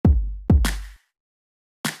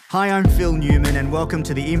Hi, I'm Phil Newman and welcome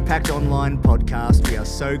to the Impact Online podcast. We are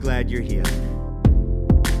so glad you're here.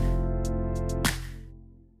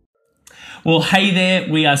 Well, hey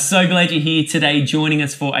there. We are so glad you're here today joining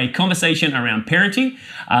us for a conversation around parenting.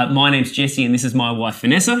 My name's Jesse and this is my wife,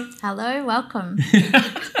 Vanessa. Hello, welcome.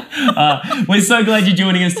 We're so glad you're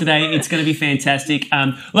joining us today. It's going to be fantastic.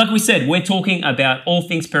 Like we said, we're talking about all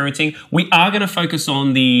things parenting. We are going to focus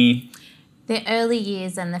on the early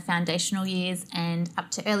years and the foundational years and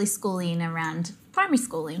up to early schooling around primary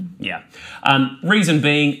schooling. Yeah. Reason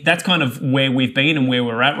being, that's kind of where we've been and where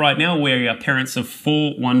we're at right now. We are parents of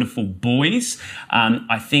 4 wonderful boys.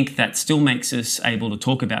 I think that still makes us able to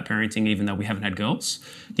talk about parenting even though we haven't had girls.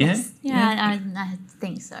 Yeah? Yes. Yeah. I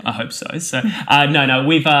think so. I hope so. So, no,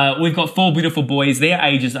 we've got 4 beautiful boys. Their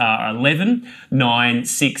ages are 11, 9,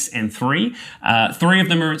 6 and 3. 3 of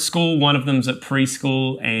them are at school, 1 of them's at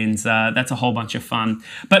preschool, and that's a whole bunch of fun.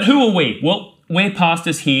 But who are we? Well, we're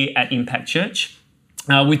pastors here at Impact Church.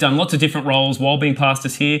 We've done lots of different roles while being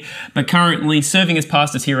pastors here, but currently serving as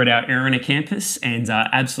pastors here at our Erina campus and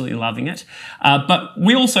absolutely loving it. But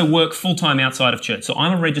we also work full-time outside of church. So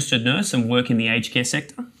I'm a registered nurse and work in the aged care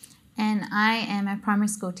sector. And I am a primary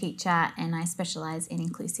school teacher and I specialise in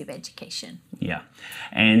inclusive education. Yeah.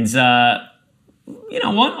 And you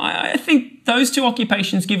know what? I think those 2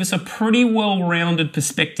 occupations give us a pretty well-rounded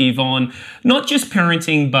perspective on not just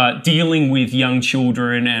parenting, but dealing with young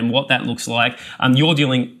children and what that looks like. You're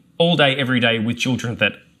dealing all day, every day with children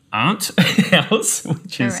that aren't ours,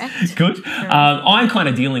 which Correct. is good. I'm kind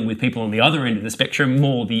of dealing with people on the other end of the spectrum,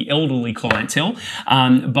 more the elderly clientele,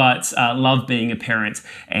 but love being a parent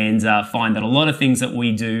and find that a lot of things that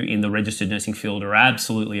we do in the registered nursing field are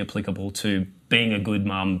absolutely applicable to being a good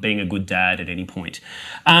mum, being a good dad at any point.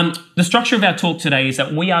 The structure of our talk today is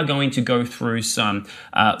that we are going to go through some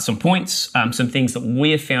points, some things that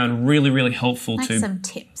we have found really, really helpful like to... some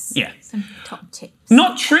tips. Yeah. Some top tips.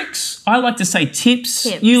 Not tricks. I like to say tips.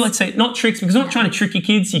 You let's say not tricks because we're not trying to trick your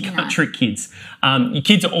kids. You can't trick kids. Your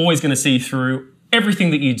kids are always going to see through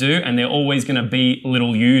everything that you do and they're always going to be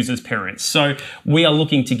little yous as parents. So we are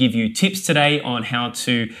looking to give you tips today on how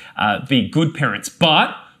to be good parents.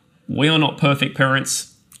 But we are not perfect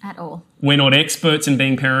parents. At all. We're not experts in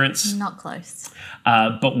being parents. Not close.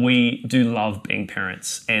 But we do love being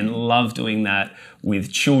parents and love doing that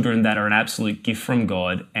with children that are an absolute gift from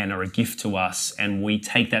God and are a gift to us. And we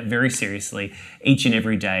take that very seriously each and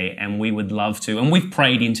every day. And we would love to, and we've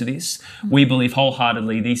prayed into this. We believe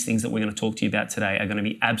wholeheartedly these things that we're going to talk to you about today are going to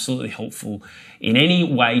be absolutely helpful in any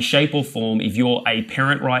way, shape or form. If you're a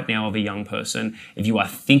parent right now of a young person, if you are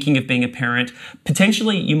thinking of being a parent,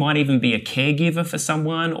 potentially you might even be a caregiver for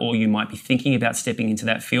someone, or you might be thinking about stepping into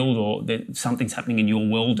that field, or that something's happening in your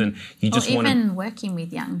world and you just want to... Or even working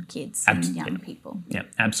with young kids and young people. Yeah,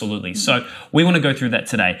 absolutely. So we want to go through that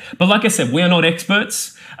today. But like I said, we are not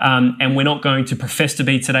experts and we're not going to profess to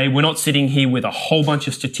be today. We're not sitting here with a whole bunch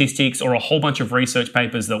of statistics or a whole bunch of research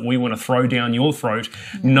papers that we want to throw down your throat.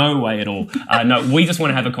 No way at all. No, we just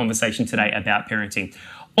want to have a conversation today about parenting.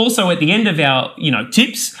 Also, at the end of our,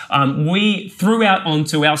 tips, we threw out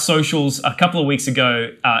onto our socials a couple of weeks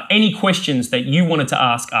ago any questions that you wanted to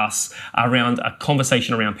ask us around a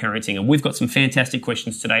conversation around parenting, and we've got some fantastic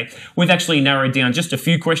questions today. We've actually narrowed down just a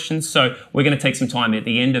few questions, so we're going to take some time at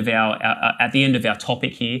the end of our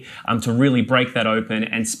topic here to really break that open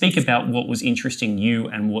and speak about what was interesting you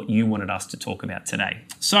and what you wanted us to talk about today.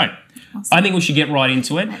 So, awesome. I think we should get right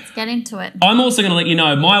into it. Let's get into it. I'm also going to let you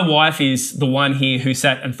know, my wife is the one here who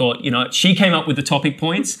sat and thought, she came up with the topic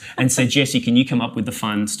points and said, Jesse, can you come up with the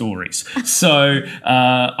fun stories? So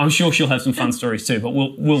I'm sure she'll have some fun stories too, but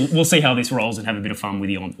we'll see how this rolls and have a bit of fun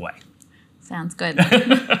with you on the way. Sounds good.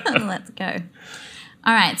 Let's go.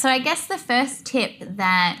 All right. So I guess the first tip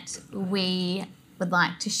that we would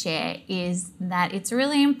like to share is that it's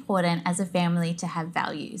really important as a family to have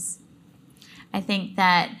values. I think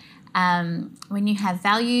that when you have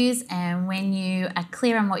values and when you are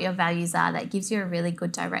clear on what your values are, that gives you a really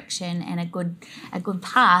good direction and a good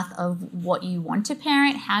path of what you want to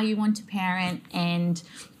parent, how you want to parent, and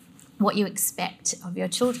what you expect of your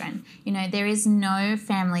children. There is no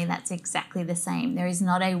family that's exactly the same. There is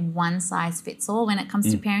not a one-size-fits-all when it comes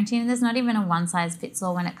to parenting, and there's not even a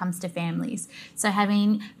one-size-fits-all when it comes to families. So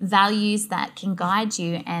having values that can guide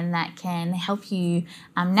you and that can help you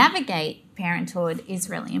navigate parenthood is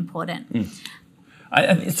really important.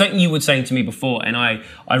 It's something you were saying to me before, and I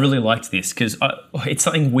really liked this because it's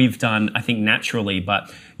something we've done, I think, naturally, but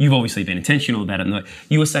you've obviously been intentional about it. And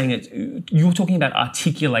you were saying you were talking about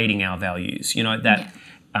articulating our values, that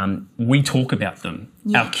we talk about them.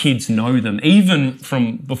 Yes. Our kids know them, even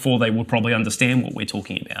from before they will probably understand what we're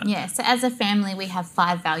talking about. Yeah, so as a family, we have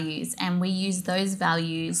 5 values, and we use those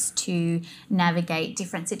values to navigate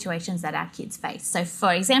different situations that our kids face. So,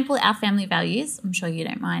 for example, our family values, I'm sure you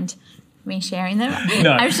don't mind me sharing them.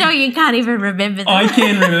 No. I'm sure you can't even remember them. I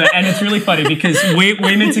can remember that, and it's really funny because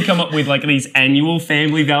we're meant to come up with like these annual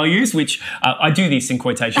family values, which I do this in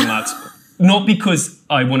quotation marks, not because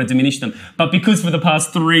I want to diminish them, but because for the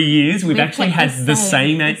past 3 years we've actually had the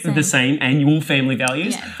same annual family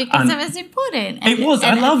values. Yeah, because it was important. It was.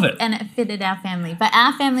 I love it. And it fitted our family. But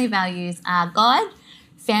our family values are God,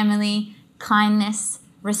 family, kindness,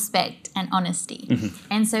 respect, and honesty.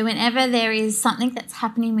 And so whenever there is something that's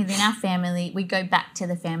happening within our family, we go back to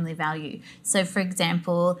the family value. So, for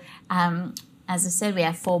example, as I said, we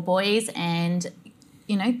have 4 boys, and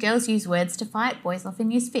girls use words to fight, boys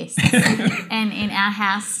often use fists. And in our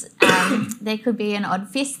house, there could be an odd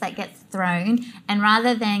fist that gets thrown, and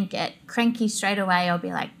rather than get cranky straight away or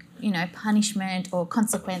be like, punishment or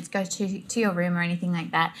consequence, go to your room or anything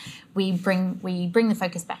like that, we bring the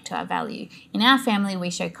focus back to our value. In our family,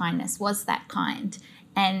 we show kindness. Was that kind?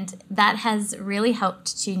 And that has really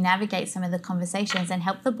helped to navigate some of the conversations and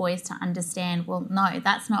help the boys to understand, well, no,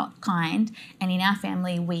 that's not kind. And in our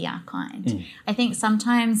family, we are kind. I think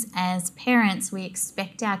sometimes as parents, we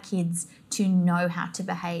expect our kids to know how to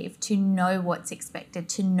behave, to know what's expected,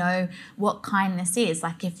 to know what kindness is.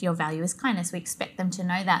 Like if your value is kindness, we expect them to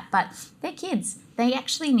know that. But they're kids. They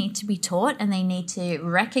actually need to be taught, and they need to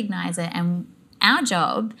recognize it. And our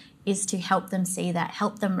job is to help them see that,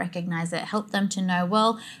 help them recognize it, help them to know,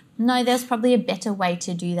 well, no, there's probably a better way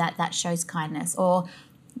to do that shows kindness, or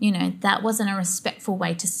that wasn't a respectful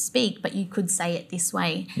way to speak, but you could say it this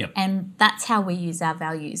way. Yep. And that's how we use our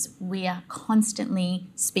values. We are constantly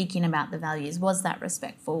speaking about the values. Was that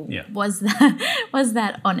respectful? Yeah. Was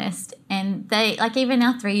that honest? And they, like, even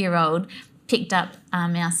our 3-year-old picked up our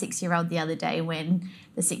 6-year-old the other day when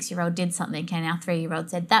the 6-year-old did something and our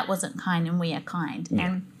 3-year-old said, that wasn't kind and we are kind. Yeah.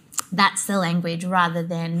 And that's the language rather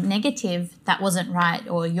than negative, that wasn't right,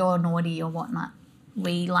 or you're naughty or whatnot.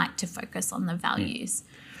 We like to focus on the values.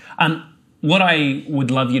 What I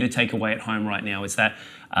would love you to take away at home right now is that,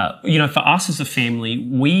 for us as a family,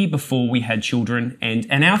 before we had children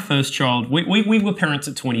and our first child, we were parents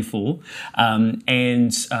at 24.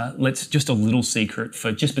 Let's just a little secret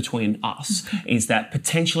for just between us is that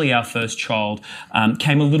potentially our first child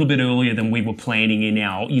came a little bit earlier than we were planning in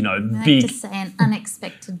our, Like to say an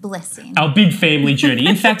unexpected blessing. Our big family journey.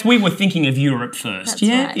 In fact, we were thinking of Europe first. That's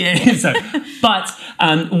right. Yeah. So, but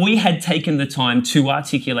we had taken the time to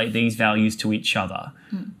articulate these values to each other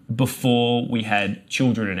before we had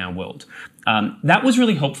children in our world. That was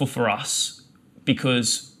really helpful for us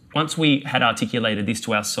because once we had articulated this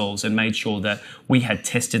to ourselves and made sure that we had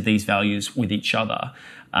tested these values with each other,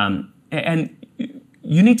 and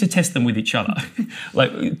you need to test them with each other.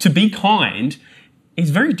 Like, to be kind is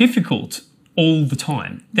very difficult all the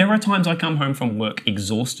time. There are times I come home from work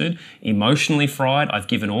exhausted, emotionally fried. I've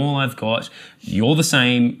given all I've got. You're the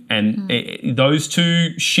same. And those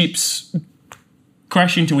two ships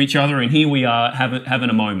crash into each other, and here we are having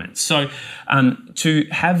a moment. So to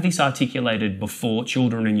have this articulated before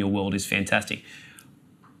children in your world is fantastic.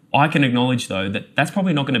 I can acknowledge, though, that that's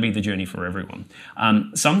probably not going to be the journey for everyone.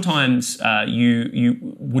 Sometimes you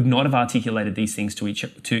would not have articulated these things to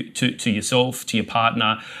yourself, to your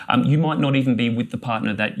partner. You might not even be with the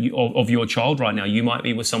partner that of your child right now. You might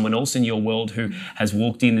be with someone else in your world who has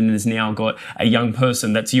walked in and has now got a young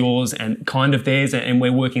person that's yours and kind of theirs, and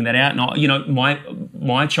we're working that out. And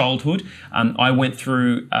my childhood, I went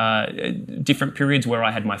through different periods where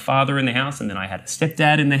I had my father in the house, and then I had a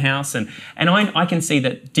stepdad in the house, and I can see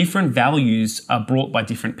that different values are brought by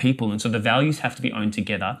different people, and so the values have to be owned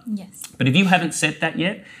together. Yes. But if you haven't set that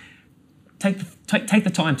yet, take the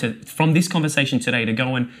time from this conversation today to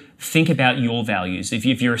go and think about your values. If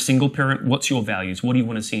you're a single parent, what's your values? What do you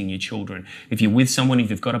want to see in your children? If you're with someone, if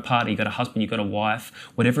you've got a partner, you've got a husband, you've got a wife,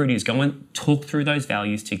 whatever it is, go and talk through those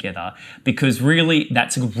values together, because really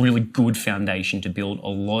that's a really good foundation to build a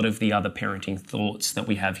lot of the other parenting thoughts that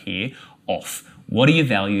we have here off. What are your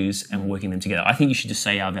values, and working them together? I think you should just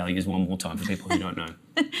say our values one more time for people who don't know.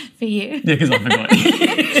 For you. Yeah, because I forgot.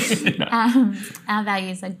 No. Our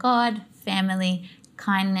values are God, family,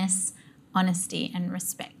 kindness, honesty, and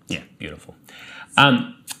respect. Yeah, beautiful.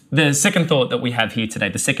 The second thought that we have here today,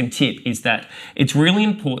 the second tip, is that it's really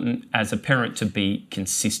important as a parent to be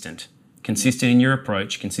consistent. Consistent in your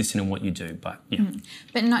approach, consistent in what you do. But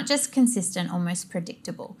But not just consistent, almost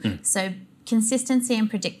predictable. So consistency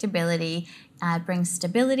and predictability brings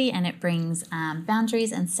stability, and it brings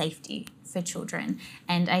boundaries and safety for children.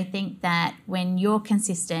 And I think that when you're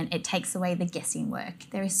consistent, it takes away the guessing work.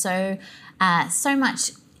 There is so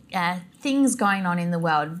much things going on in the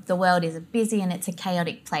world. The world is busy and it's a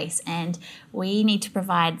chaotic place, and we need to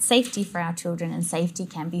provide safety for our children, and safety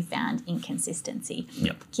can be found in consistency.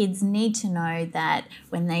 Yep. Kids need to know that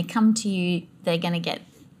when they come to you, they're going to get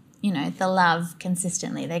the love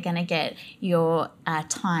consistently. They're going to get your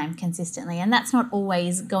time consistently. And that's not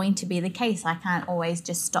always going to be the case. I can't always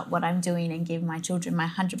just stop what I'm doing and give my children my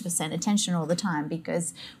 100% attention all the time,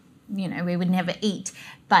 because, we would never eat.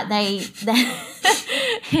 But they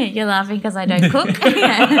you're laughing because I don't cook.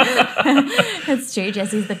 It's true.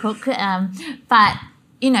 Jesse's the cook. But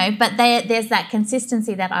there's that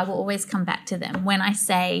consistency that I will always come back to them. When I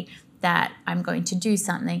say that I'm going to do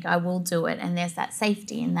something, I will do it. And there's that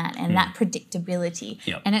safety in that, and that predictability.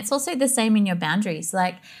 Yep. And it's also the same in your boundaries.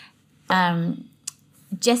 Like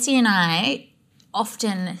Jesse and I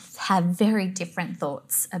often have very different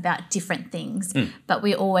thoughts about different things, but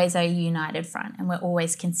we always are a united front, and we're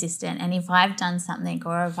always consistent. And if I've done something,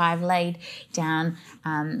 or if I've laid down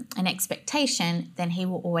an expectation, then he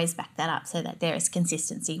will always back that up, so that there is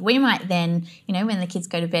consistency. We might then, when the kids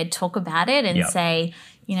go to bed, talk about it and say,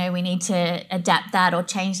 we need to adapt that or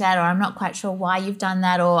change that, or I'm not quite sure why you've done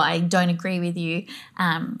that, or I don't agree with you.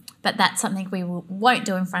 But that's something we won't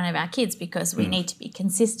do in front of our kids, because we need to be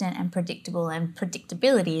consistent and predictable, and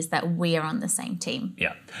predictability is that we are on the same team.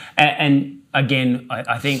 Yeah. And again,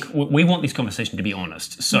 I think we want this conversation to be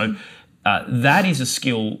honest. So that is a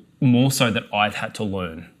skill more so that I've had to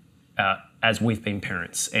learn as we've been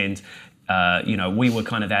parents. And we were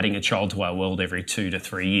kind of adding a child to our world every 2 to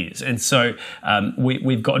 3 years. And so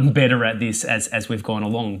we've gotten better at this as we've gone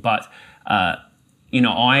along. But,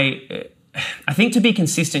 I think to be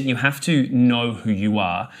consistent, you have to know who you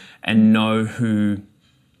are and know who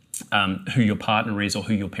your partner is, or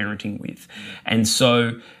who you're parenting with. And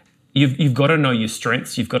so you've got to know your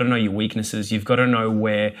strengths, you've got to know your weaknesses, you've got to know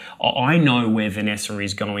I know where Vanessa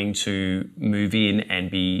is going to move in and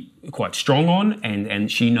be quite strong on, and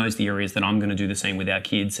she knows the areas that I'm going to do the same with our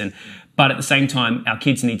kids. But at the same time, our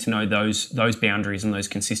kids need to know those boundaries and those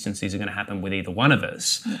consistencies are going to happen with either one of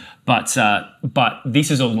us. But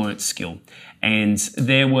this is a learnt skill. And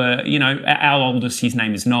there were, our oldest, his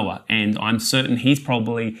name is Noah, and I'm certain he's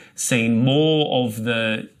probably seen more of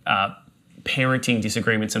the parenting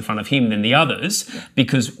disagreements in front of him than the others,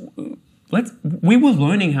 because we were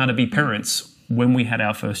learning how to be parents when we had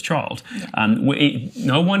our first child. Yeah. I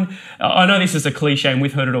know this is a cliche and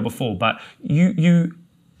we've heard it all before, but you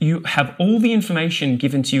have all the information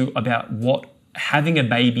given to you about what having a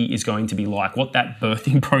baby is going to be like, what that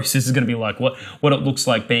birthing process is going to be like, what it looks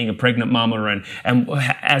like being a pregnant mama, and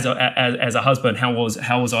as a husband, how was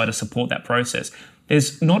I to support that process.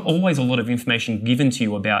 There's not always a lot of information given to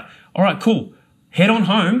you about, all right, cool, head on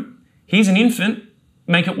home, here's an infant,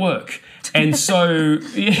 make it work. And so,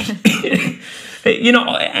 the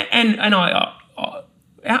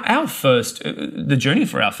journey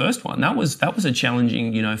for our first one, that was a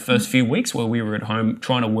challenging, first few weeks where we were at home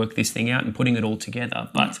trying to work this thing out and putting it all together.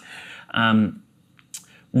 But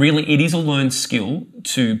really, it is a learned skill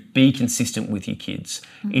to be consistent with your kids.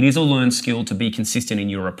 It is a learned skill to be consistent in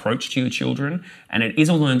your approach to your children. And it is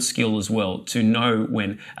a learned skill as well to know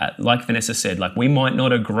when, like Vanessa said, like we might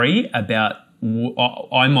not agree about,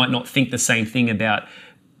 I might not think the same thing about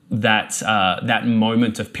that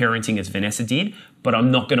moment of parenting as Vanessa did, but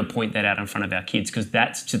I'm not going to point that out in front of our kids, because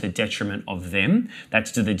that's to the detriment of them.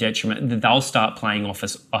 That's to the detriment that they'll start playing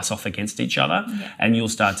us off against each other. Yeah. And you'll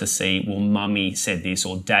start to see, well, mummy said this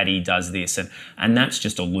or daddy does this. And that's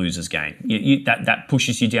just a loser's game. That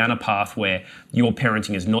pushes you down a path where your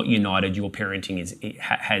parenting is not united. Your parenting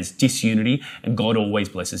has disunity, and God always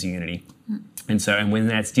blesses unity. And when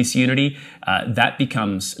that's disunity, that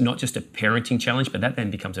becomes not just a parenting challenge, but that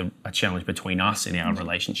then becomes a challenge between us in our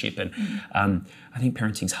relationship. And I think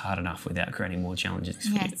parenting's hard enough without creating more challenges.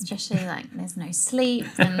 Yeah, especially like there's no sleep,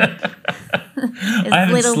 and I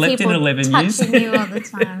haven't slept in 11 years. Touching you all the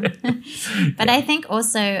time. But I think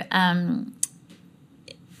also,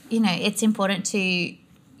 it's important to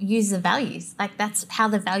use the values. Like that's how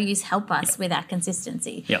the values help us with our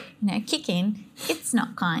consistency. Yep. Kicking, it's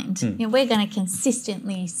not kind. We're going to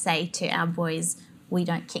consistently say to our boys, we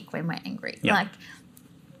don't kick when we're angry. Yep.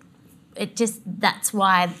 That's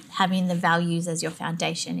why having the values as your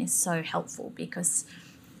foundation is so helpful, because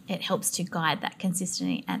it helps to guide that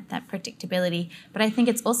consistency and that predictability. But I think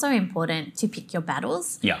it's also important to pick your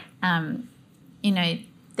battles. Yeah.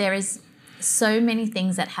 There is so many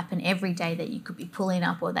things that happen every day that you could be pulling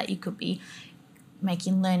up, or that you could be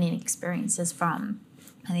making learning experiences from.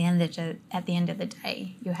 at the end of the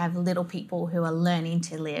day, you have little people who are learning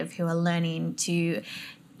to live, who are learning to,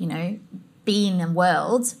 you know, be in the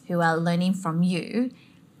world, who are learning from you.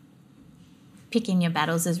 Picking your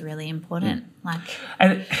battles is really important.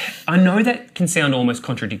 And I know that can sound almost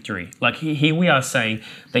contradictory. Like here we are saying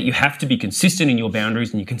that you have to be consistent in your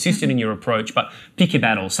boundaries and you're consistent in your approach, but pick your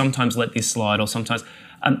battles. Sometimes let this slide, or sometimes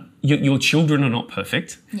your children are not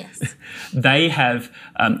perfect. Yes. They have,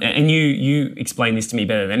 and you explain this to me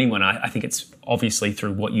better than anyone. I think it's obviously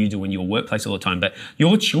through what you do in your workplace all the time, but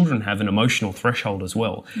your children have an emotional threshold as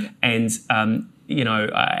well. Yeah. And, you know,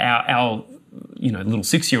 our little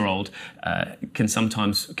 6-year-old can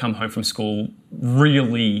sometimes come home from school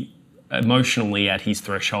really emotionally at his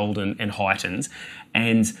threshold and heightened.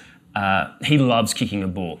 And he loves kicking a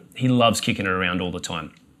ball. He loves kicking it around all the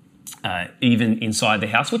time. Even inside the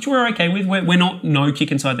house, which we're okay with. We're not no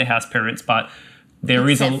kick inside the house parents, but there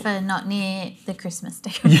Except is for not near the Christmas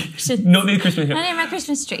decorations. not near Christmas. Not near my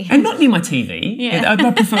Christmas tree. And not near my TV. Yeah.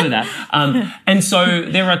 I prefer that. And so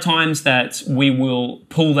there are times that we will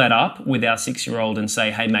pull that up with our 6-year-old and say,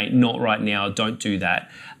 hey, mate, not right now. Don't do that.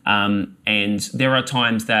 And there are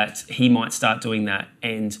times that he might start doing that,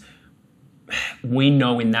 and we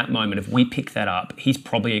know in that moment, if we pick that up, he's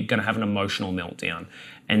probably going to have an emotional meltdown.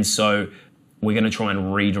 And so we're going to try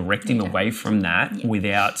and redirect him away from that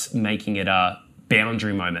without making it a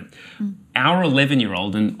boundary moment. Our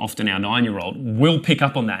 11-year-old and often our 9-year-old will pick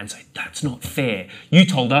up on that and say, that's not fair. You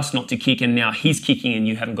told us not to kick and now he's kicking and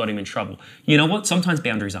you haven't got him in trouble. You know what? Sometimes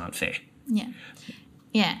boundaries aren't fair. Yeah.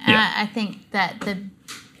 I think that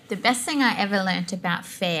the best thing I ever learnt about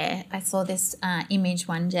fair, I saw this image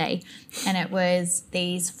one day, and it was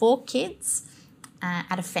these 4 kids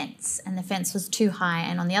at a fence, and the fence was too high,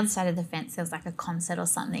 and on the other side of the fence there was like a concert or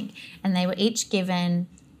something, and they were each given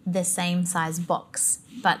the same size box,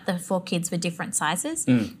 but the 4 kids were different sizes.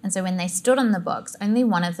 And so when they stood on the box, only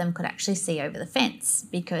one of them could actually see over the fence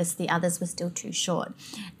because the others were still too short.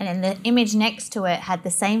 And then the image next to it had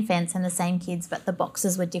the same fence and the same kids, but the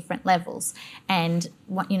boxes were different levels. And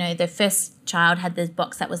the first child had this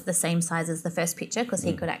box that was the same size as the first picture because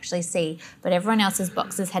he could actually see, but everyone else's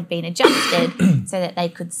boxes had been adjusted so that they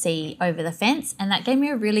could see over the fence. And that gave me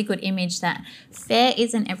a really good image that fair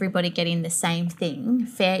isn't everybody getting the same thing.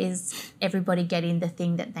 Fair is everybody getting the thing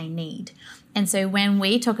that they need. And so when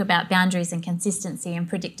we talk about boundaries and consistency and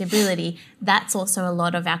predictability, that's also a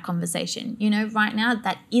lot of our conversation. You know, right now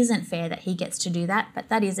that isn't fair that he gets to do that, but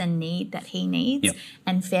that is a need that he needs. Yep.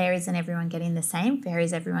 And fair isn't everyone getting the same. Fair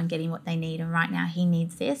is everyone getting what they need. And right now he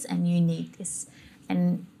needs this and you need this.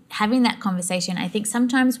 And having that conversation, I think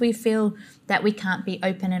sometimes we feel that we can't be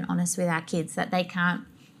open and honest with our kids, that they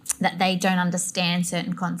don't understand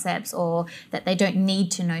certain concepts or that they don't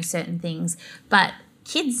need to know certain things. But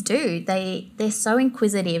kids do. They're so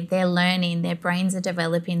inquisitive. They're learning. Their brains are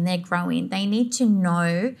developing. They're growing. They need to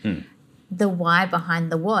know the why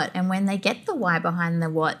behind the what. And when they get the why behind the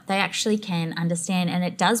what, they actually can understand. And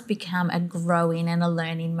it does become a growing and a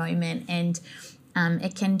learning moment. And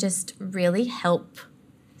it can just really help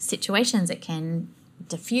situations. It can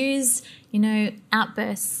diffuse,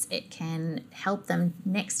 outbursts. It can help them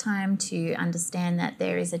next time to understand that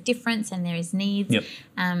there is a difference and there is needs. Yep.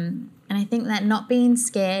 And I think that not being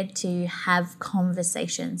scared to have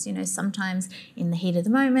conversations, sometimes in the heat of the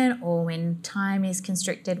moment or when time is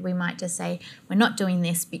constricted, we might just say, we're not doing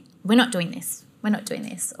this,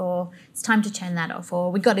 or it's time to turn that off,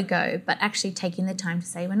 or we got to go. But actually taking the time to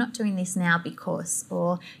say, we're not doing this now because,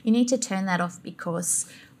 or you need to turn that off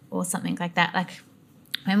because, or something like that. Like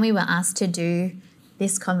when we were asked to do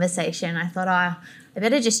this conversation, I thought, I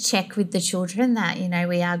better just check with the children that,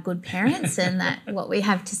 we are good parents and that what we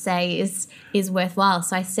have to say is worthwhile.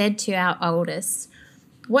 So I said to our oldest,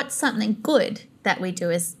 what's something good that we do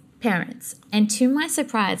as parents? And to my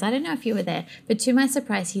surprise, I don't know if you were there, but to my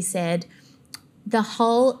surprise, he said, the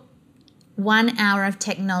whole 1 hour of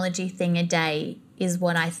technology thing a day is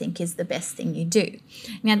what I think is the best thing you do.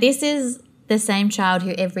 Now, this is the same child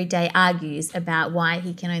who every day argues about why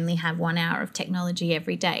he can only have 1 hour of technology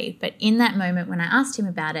every day. But in that moment when I asked him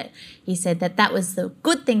about it, he said that was the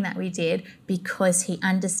good thing that we did because he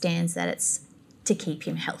understands that it's to keep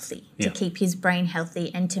him healthy, to keep his brain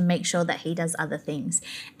healthy and to make sure that he does other things.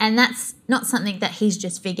 And that's not something that he's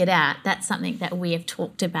just figured out. That's something that we have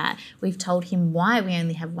talked about. We've told him why we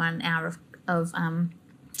only have 1 hour of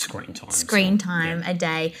screen time a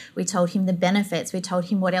day. We told him the benefits. We told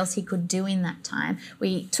him what else he could do in that time.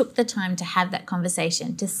 We took the time to have that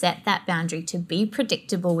conversation, to set that boundary, to be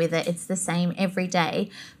predictable with it. It's the same every day,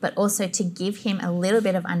 but also to give him a little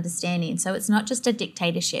bit of understanding. So it's not just a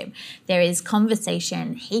dictatorship. There is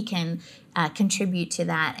conversation. He can contribute to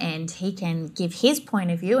that, and he can give his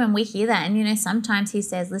point of view, and we hear that. And sometimes he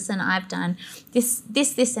says, listen, I've done this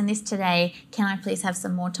and this today, can I please have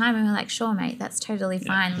some more time? And we're like, sure mate, that's totally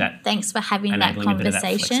fine. Thanks for having that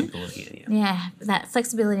conversation. That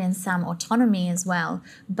flexibility and some autonomy as well,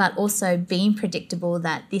 but also being predictable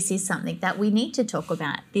that this is something that we need to talk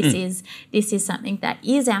about. This is something that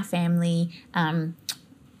is our family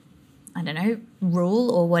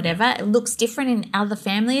rule or whatever. It looks different in other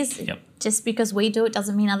families. Yep. Just because we do it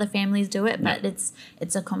doesn't mean other families do it, but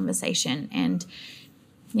it's a conversation. And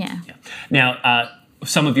Now,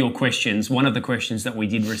 some of your questions, one of the questions that we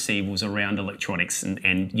did receive was around electronics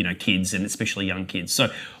and kids, and especially young kids.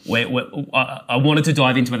 So I wanted to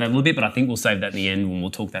dive into that a little bit, but I think we'll save that in the end when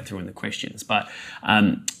we'll talk that through in the questions. But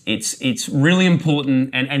it's really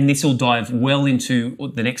important, and this will dive well into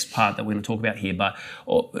the next part that we're going to talk about here. But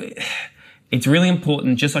it's really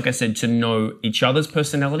important, just like I said, to know each other's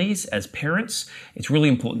personalities as parents. It's really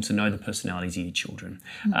important to know the personalities of your children.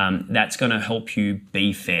 That's going to help you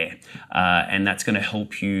be fair, and that's going to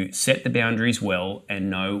help you set the boundaries well and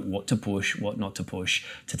know what to push, what not to push,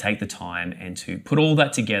 to take the time and to put all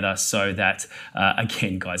that together so that,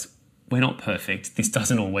 again, guys, we're not perfect. This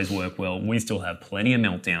doesn't always work well. We still have plenty of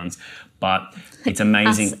meltdowns, but it's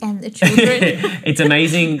amazing. Us and the children. It's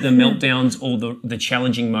amazing the meltdowns or the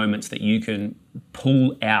challenging moments that you can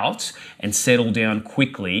pull out and settle down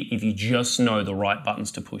quickly if you just know the right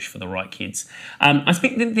buttons to push for the right kids. I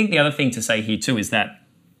think the other thing to say here too is that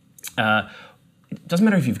it doesn't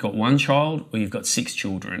matter if you've got one child or you've got 6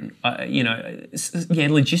 children.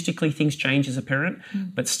 Logistically things change as a parent,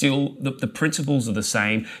 but still the principles are the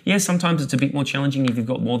same. Yeah, sometimes it's a bit more challenging if you've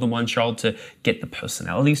got more than one child to get the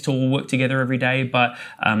personalities to all work together every day. But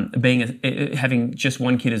having just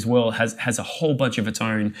one kid as well has a whole bunch of its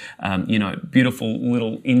own, beautiful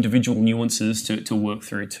little individual nuances to work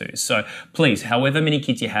through too. So please, however many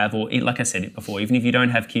kids you have, or like I said before, even if you don't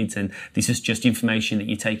have kids and this is just information that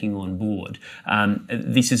you're taking on board,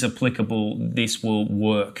 this is applicable, this will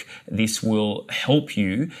work, this will help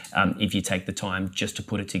you if you take the time just to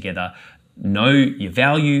put it together. Know your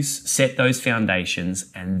values, set those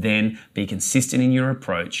foundations, and then be consistent in your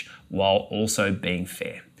approach while also being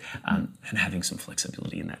fair. And having some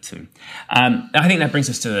flexibility in that too. I think that brings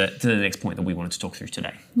us to the next point that we wanted to talk through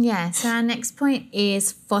today. Yeah, so our next point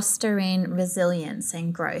is fostering resilience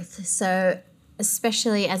and growth. So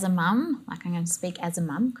especially as a mum, like I'm going to speak as a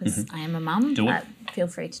mum because I am a mum, but feel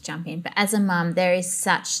free to jump in. But as a mum, there is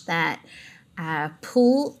such that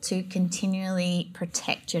pull to continually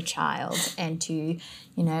protect your child and to,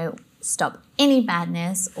 stop any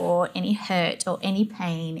badness or any hurt or any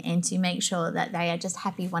pain, and to make sure that they are just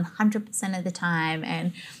happy 100% of the time.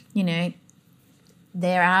 And,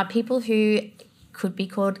 there are people who could be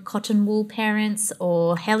called cotton wool parents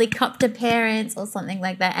or helicopter parents or something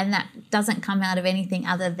like that, and that doesn't come out of anything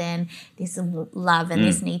other than this love and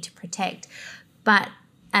this need to protect. But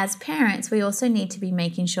as parents, we also need to be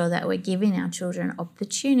making sure that we're giving our children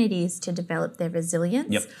opportunities to develop their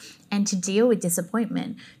resilience and to deal with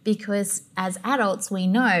disappointment, because as adults we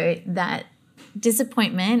know that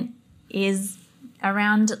disappointment is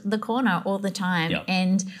around the corner all the time,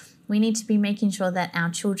 and we need to be making sure that our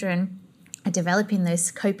children are developing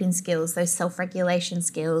those coping skills, those self-regulation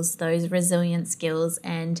skills, those resilient skills,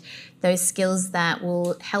 and those skills that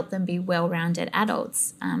will help them be well-rounded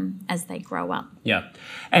adults as they grow up. Yeah.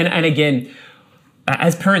 And again,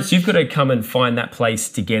 as parents, you've got to come and find that place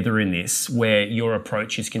together in this where your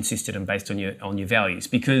approach is consistent and based on your values.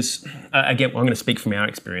 Because, again, I'm going to speak from our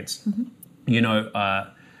experience. When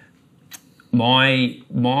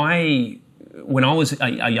I was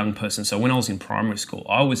a young person, so when I was in primary school,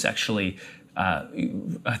 I was actually,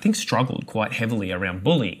 I think, struggled quite heavily around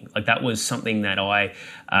bullying. Like that was something that I,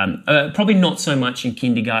 probably not so much in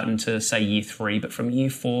kindergarten to say year 3, but from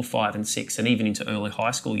year 4, 5 and 6 and even into early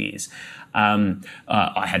high school years.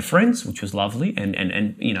 I had friends, which was lovely and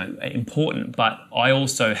important, but I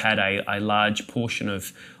also had a large portion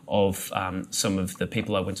of some of the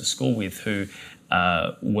people I went to school with who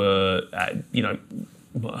were,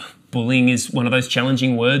 bullying is one of those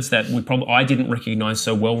challenging words that I didn't recognise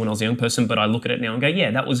so well when I was a young person, but I look at it now and go,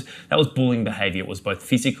 yeah, that was bullying behaviour. It was both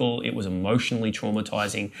physical, it was emotionally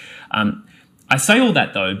traumatising. I say all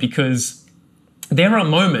that though because there are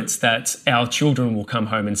moments that our children will come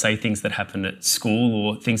home and say things that happen at school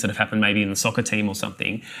or things that have happened maybe in the soccer team or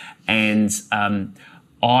something, and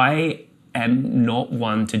I am not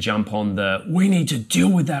one to jump on we need to deal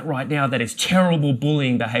with that right now, that is terrible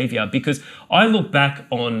bullying behaviour, because I look back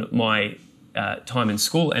on my time in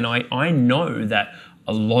school and I know that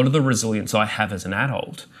a lot of the resilience I have as an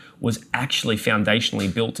adult was actually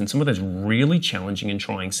foundationally built in some of those really challenging and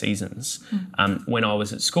trying seasons when I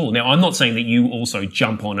was at school. Now, I'm not saying that you also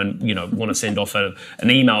jump on and want to send off an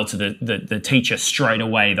email to the teacher straight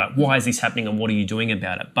away that why is this happening and what are you doing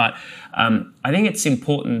about it? But I think it's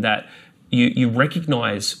important that you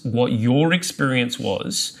recognise what your experience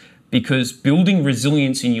was, because building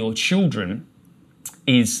resilience in your children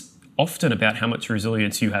is often about how much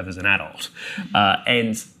resilience you have as an adult,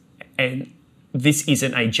 and this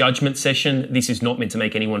isn't a judgment session. This is not meant to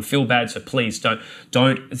make anyone feel bad. So please don't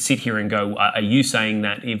sit here and go, are you saying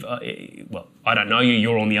that if, well, I don't know you,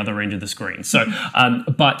 you're on the other end of the screen. So,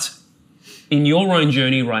 but in your own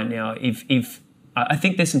journey right now, if I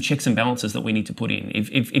think there's some checks and balances that we need to put in.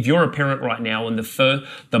 If you're a parent right now and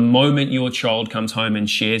the moment your child comes home and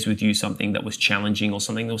shares with you something that was challenging or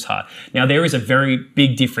something that was hard. Now, there is a very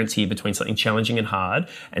big difference here between something challenging and hard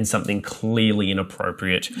and something clearly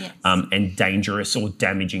inappropriate and dangerous or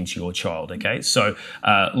damaging to your child, okay? So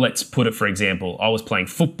let's put it, for example, I was playing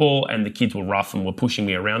football and the kids were rough and were pushing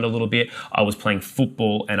me around a little bit. I was playing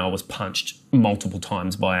football and I was punched multiple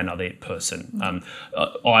times by another person.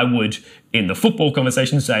 I would, in the football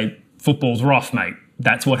conversation, say, football's rough, mate.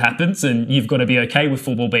 That's what happens, and you've got to be okay with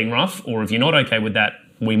football being rough, or if you're not okay with that,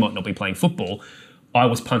 we might not be playing football. I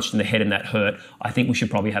was punched in the head and that hurt. I think we should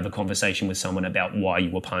probably have a conversation with someone about why you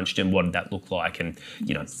were punched and what did that look like and,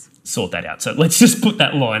 sort that out. So let's just put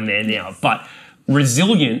that line there now. But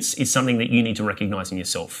resilience is something that you need to recognise in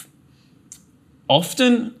yourself.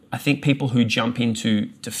 Often, I think people who jump in to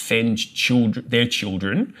defend their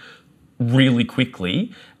children really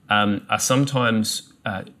quickly are sometimes,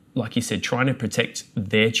 like you said, trying to protect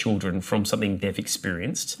their children from something they've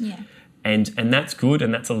experienced. Yeah. And that's good,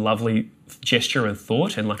 and that's a lovely gesture and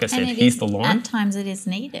thought. And like I said, here's the line. At times it is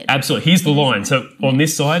needed. Absolutely. Here's the line. So on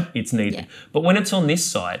this side, it's needed. Yeah. But when it's on this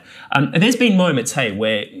side, there's been moments,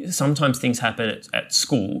 where sometimes things happen at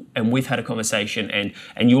school and we've had a conversation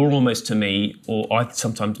and you're almost to me, or I've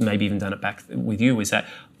sometimes maybe even done it back with you, is that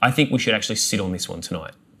I think we should actually sit on this one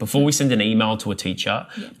tonight. Before we send an email to a teacher,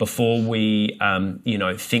 before we,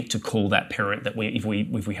 think to call that parent that if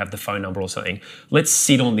we have the phone number or something, let's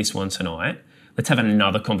sit on this one tonight. Let's have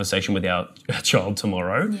another conversation with our child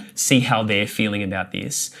tomorrow. See how they're feeling about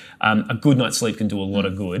this. A good night's sleep can do a lot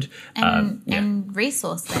of good. And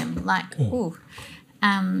resource them,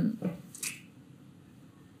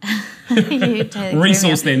 you totally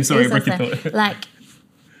resource them. Sorry, break your thought.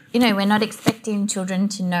 We're not expecting children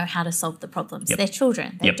to know how to solve the problems. They're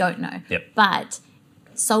children. They don't know. But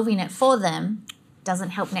solving it for them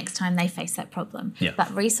doesn't help next time they face that problem. But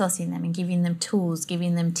resourcing them and giving them tools,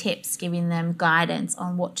 giving them tips, giving them guidance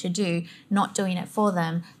on what to do, not doing it for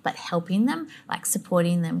them, but helping them, like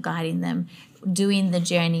supporting them, guiding them, doing the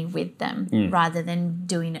journey with them rather than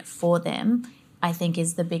doing it for them, I think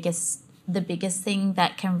is the biggest thing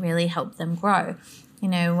that can really help them grow.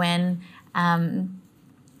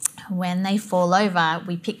 When they fall over,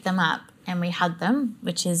 we pick them up and we hug them,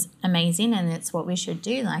 which is amazing, and it's what we should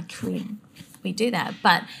do. We do that.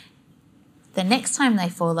 But the next time they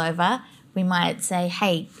fall over, we might say,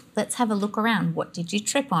 hey, let's have a look around. What did you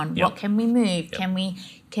trip on? What can we move? Can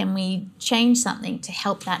we change something to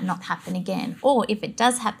help that not happen again? Or if it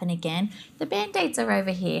does happen again, the Band-Aids are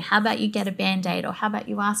over here. How about you get a Band-Aid, or how about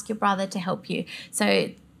you ask your brother to help you?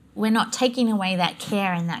 So we're not taking away that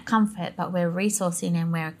care and that comfort, but we're resourcing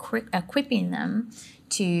and we're equipping them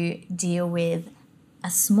to deal with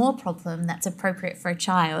a small problem that's appropriate for a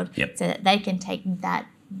child, so that they can take that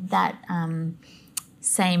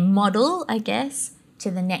same model, I guess, to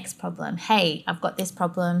the next problem. Hey, I've got this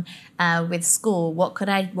problem with school. What could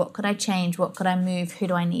I change? What could I move? Who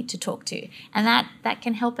do I need to talk to? And that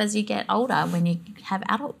can help as you get older when you have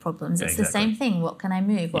adult problems. It's the same thing. What can I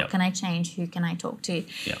move? What can I change? Who can I talk to?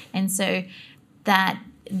 And so that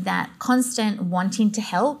constant wanting to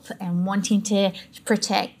help and wanting to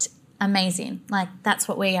protect, amazing. That's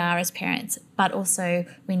what we are as parents. But also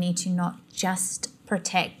we need to not just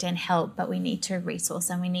protect and help, but we need to resource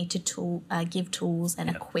and we need to give tools and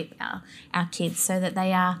equip our kids so that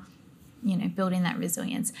they are, building that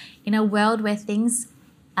resilience. In a world where things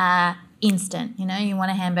are instant, you want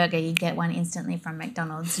a hamburger, you get one instantly from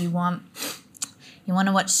McDonald's. You want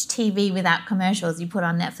to watch TV without commercials, you put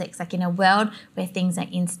on Netflix. In a world where things are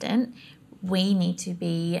instant, we need to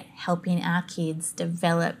be helping our kids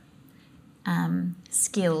develop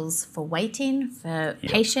skills for waiting, for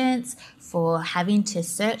patience, for having to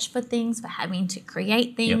search for things, for having to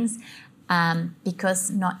create things, because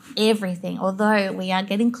not everything, although we are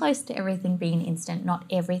getting close to everything being instant, not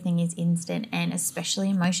everything is instant, and especially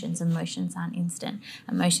emotions. Emotions aren't instant.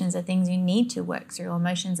 Emotions are things you need to work through.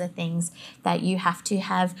 Emotions are things that you have to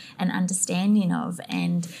have an understanding of,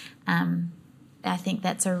 and I think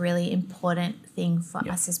that's a really important thing for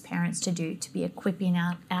us as parents to do, to be equipping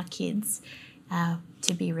our kids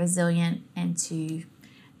to be resilient and to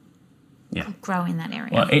grow in that area.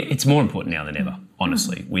 Well, it's more important now than ever,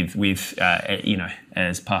 honestly. With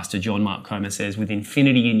as Pastor John Mark Comer says, with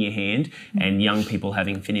infinity in your hand and young people have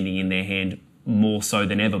infinity in their hand more so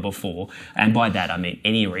than ever before. And by that, I mean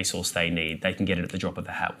any resource they need, they can get it at the drop of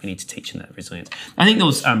a hat. We need to teach them that resilience. I think there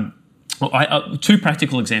was... two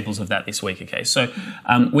practical examples of that this week, okay? So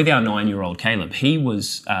with our 9-year-old Caleb, he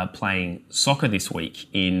was playing soccer this week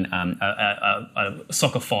in a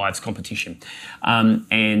soccer fives competition.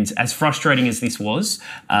 And as frustrating as this was,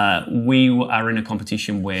 we are in a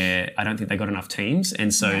competition where I don't think they got enough teams.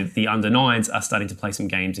 And so the under-9s are starting to play some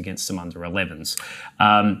games against some under-11s.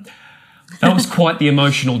 That was quite the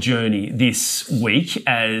emotional journey this week,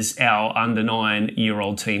 as our under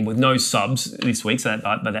 9-year-old team, with no subs this week, so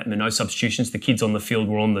by that meant no substitutions, the kids on the field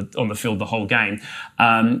were on the field the whole game,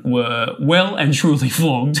 were well and truly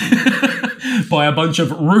flogged by a bunch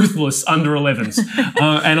of ruthless under 11s,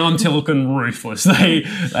 and I'm talking ruthless.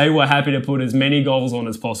 They were happy to put as many goals on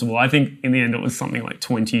as possible. I think in the end it was something like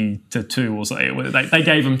 20-2 or so. They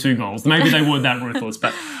gave them 2 goals. Maybe they weren't that ruthless,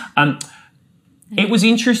 but. It was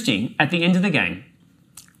interesting at the end of the game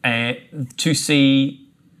to see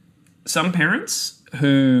some parents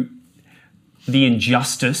who the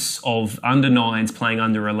injustice of under 9s playing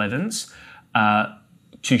under 11s,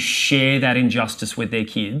 to share that injustice with their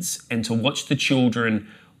kids and to watch the children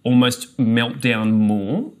almost melt down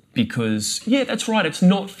more because, yeah, that's right, it's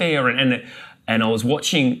not fair. And I was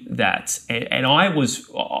watching that, and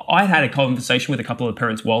I had a conversation with a couple of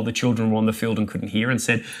parents while the children were on the field and couldn't hear, and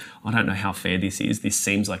said, I don't know how fair this is. This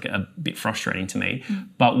seems like a bit frustrating to me.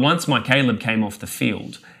 But once my Caleb came off the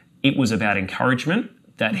field, it was about encouragement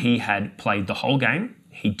that he had played the whole game.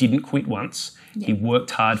 He didn't quit once. He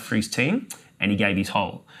worked hard for his team, and he gave his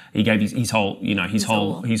whole. He gave his whole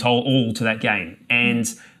all to that game. And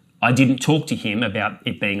I didn't talk to him about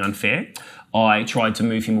it being unfair. I tried to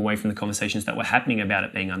move him away from the conversations that were happening about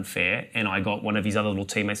it being unfair, and I got one of his other little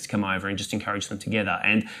teammates to come over and just encourage them together.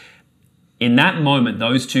 And in that moment,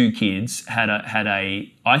 those 2 kids had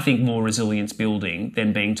a I think more resilience building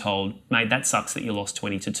than being told, mate, that sucks that you lost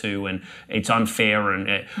 20-2 and it's unfair.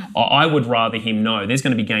 And I would rather him know there's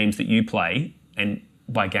going to be games that you play, and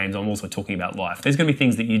by games I'm also talking about life. There's going to be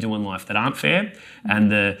things that you do in life that aren't fair,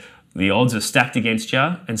 and the odds are stacked against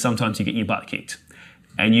you, and sometimes you get your butt kicked,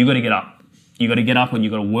 and you got to get up. You got to get up and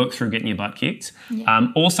you got to work through getting your butt kicked.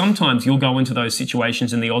 Or sometimes you'll go into those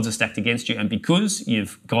situations and the odds are stacked against you, and because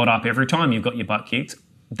you've got up every time you've got your butt kicked,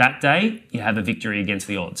 that day you have a victory against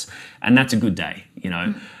the odds, and that's a good day, you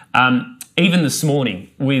know. Even this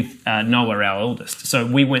morning with Noah, our eldest, so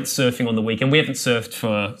we went surfing on the weekend. We haven't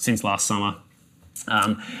surfed since last summer.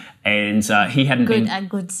 And he hadn't been a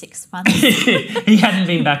good 6 months. He hadn't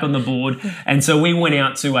been back on the board, and so we went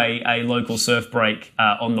out to a local surf break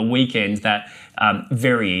on the weekend. That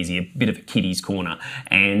very easy, a bit of a kiddies corner,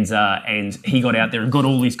 and he got out there and got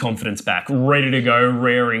all his confidence back, ready to go,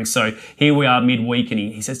 raring. So here we are midweek, and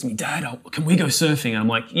he says to me, "Dad, can we go surfing?" And I'm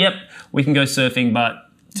like, "Yep, we can go surfing, but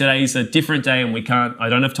today's a different day and I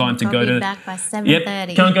don't have time to go to..." Back by 7:30.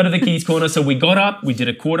 Yep, can't go to the kiddies corner. So we got up, we did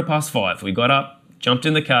a 5:15. We got up, jumped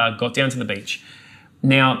in the car, got down to the beach.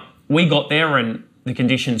 Now, we got there and the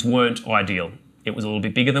conditions weren't ideal. It was a little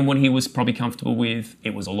bit bigger than what he was probably comfortable with.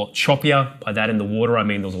 It was a lot choppier. By that in the water, I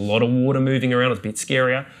mean there was a lot of water moving around. It was a bit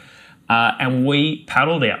scarier. And we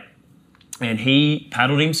paddled out. And he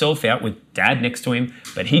paddled himself out with Dad next to him,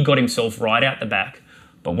 but he got himself right out the back.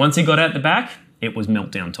 But once he got out the back, it was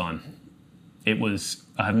meltdown time. I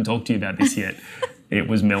haven't talked to you about this yet. It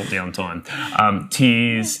was meltdown time.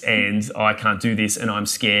 Tears and I can't do this and I'm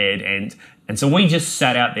scared. And so we just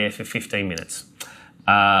sat out there for 15 minutes.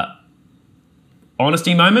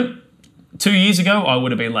 Honesty moment. 2 years ago, I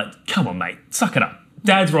would have been like, come on, mate, suck it up.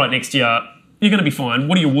 Dad's right next to you. You're going to be fine.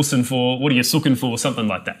 What are you wussing for? What are you sooking for? Something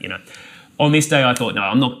like that, you know. On this day, I thought, no,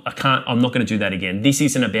 I'm not going to do that again. This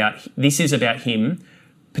is about him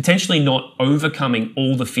potentially not overcoming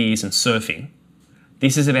all the fears and surfing.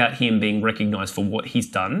 This is about him being recognised for what he's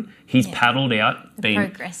done. He's paddled out. The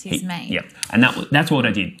progress he's made. Yeah, and that's what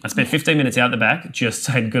I did. I spent 15 minutes out the back just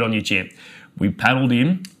saying, good on you, champ. We paddled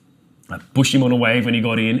in. I pushed him on a wave when he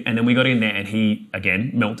got in, and then we got in there and he,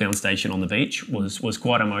 again, meltdown station on the beach, was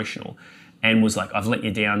quite emotional and was like, I've let you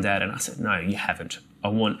down, Dad. And I said, no, you haven't.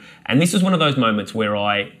 And this is one of those moments where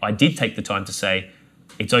I did take the time to say,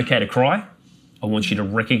 it's okay to cry. I want you to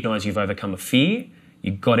recognize you've overcome a fear.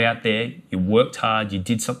 You got out there, you worked hard, you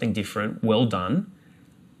did something different. Well done.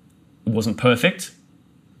 It wasn't perfect.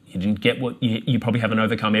 You didn't get what you probably haven't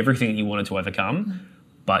overcome everything that you wanted to overcome,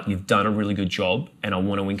 but you've done a really good job. And I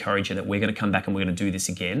want to encourage you that we're going to come back and we're going to do this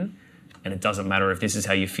again. And it doesn't matter if this is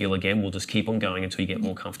how you feel again. We'll just keep on going until you get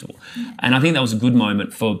more comfortable. And I think that was a good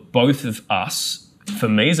moment for both of us, for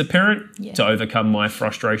me as a parent, to overcome my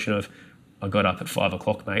frustration of, I got up at 5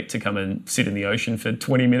 o'clock, mate, to come and sit in the ocean for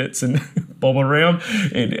 20 minutes and bob around.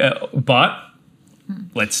 But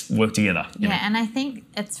let's work together. And I think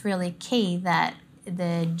it's really key that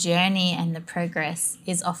the journey and the progress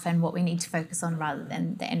is often what we need to focus on rather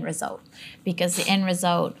than the end result. Because the end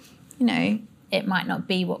result, it might not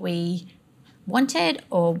be what we wanted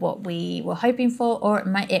or what we were hoping for, or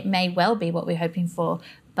it may well be what we're hoping for,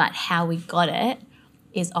 but how we got it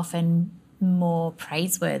is often more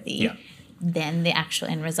praiseworthy than the actual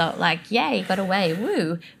end result. Like, he got away,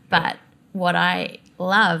 woo. But what I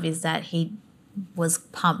love is that he was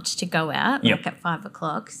pumped to go out, walk at 5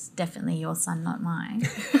 o'clock. It's definitely your son, not mine.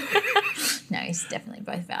 No, it's definitely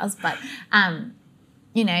both of ours. But,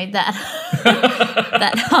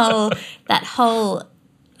 that whole,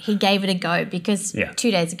 he gave it a go because 2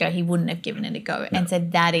 days ago he wouldn't have given it a go and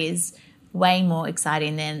said that is way more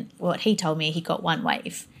exciting than what he told me. He got one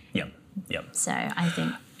wave. So I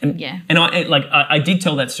think, And I did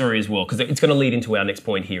tell that story as well because it's going to lead into our next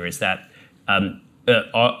point here is that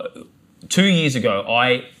 2 years ago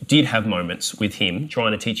I did have moments with him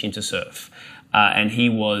trying to teach him to surf. And he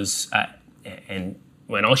was, and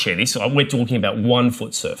when I'll share this, we're talking about 1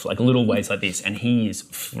 foot surf, like little waves like this, and he is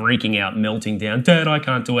freaking out, melting down, Dad, I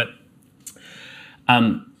can't do it.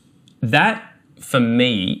 That for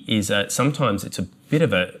me is sometimes it's a bit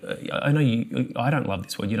of I know I don't love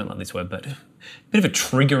this word, you don't love this word, but a bit of a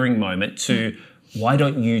triggering moment to, why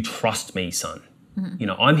don't you trust me, son?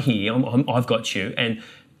 I'm here, I've got you. And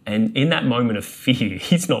in that moment of fear,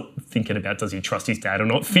 he's not thinking about does he trust his dad or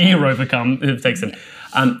not. Fear takes him.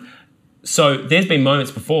 So there's been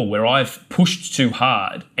moments before where I've pushed too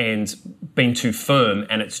hard and been too firm,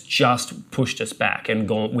 and it's just pushed us back and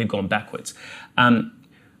we've gone backwards.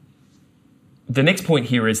 The next point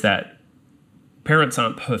here is that parents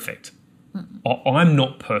aren't perfect. I'm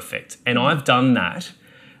not perfect, and I've done that.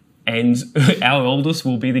 And our oldest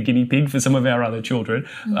will be the guinea pig for some of our other children.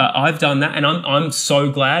 I've done that, and I'm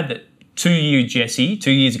so glad that 2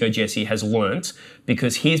 years ago, Jesse has learnt,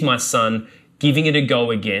 because here's my son giving it a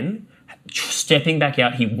go again, stepping back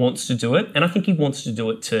out. He wants to do it, and I think he wants to do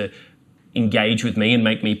it to engage with me and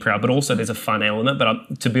make me proud, but also there's a fun element.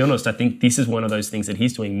 But to be honest, I think this is one of those things that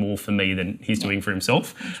he's doing more for me than he's doing for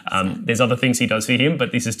himself. There's other things he does for him,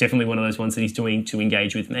 but this is definitely one of those ones that he's doing to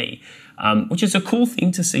engage with me, which is a cool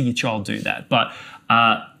thing to see your child do that. But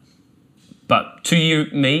to you,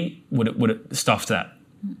 me, would it stuffed that?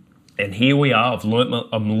 And here we are. I've learnt,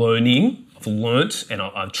 and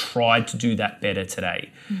I've tried to do that better today.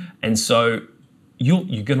 And so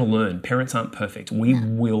you're going to learn. Parents aren't perfect. We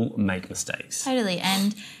will make mistakes. Totally.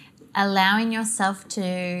 And allowing yourself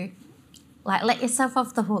to, let yourself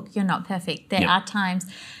off the hook. You're not perfect. There are times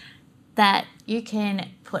that you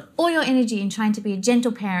can put all your energy in trying to be a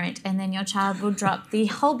gentle parent, and then your child will drop the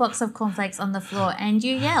whole box of cornflakes on the floor and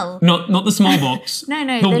you yell. Not the small box.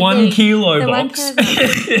 No. The 1 kilo box. 1 kilo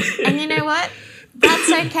box. And you know what?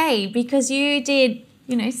 That's okay, because you did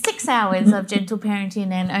 6 hours of gentle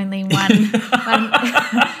parenting and only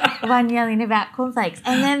one yelling about cornflakes.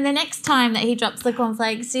 And then the next time that he drops the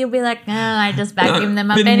cornflakes, you'll be like, I just vacuumed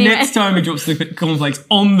them up anyway. The next time he drops the cornflakes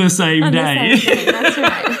on the same day. That's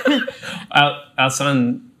right.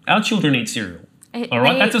 Our children eat cereal. All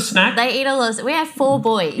right, that's a snack. They eat a lot. We have 4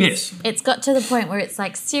 boys. Yes. It's got to the point where it's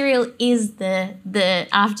like cereal is the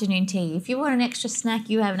afternoon tea. If you want an extra snack,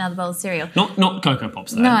 you have another bowl of cereal. Not Cocoa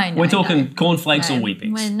Pops, though. No. We're talking cornflakes or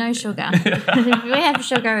Weet-Bix. We're no sugar. If we have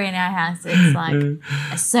sugar in our house, it's like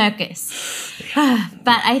a circus.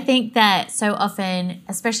 But I think that so often,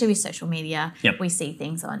 especially with social media, we see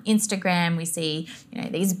things on Instagram. We see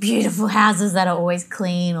these beautiful houses that are always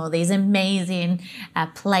clean, or these amazing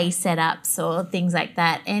play setups or things like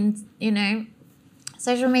that. And,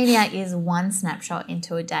 social media is one snapshot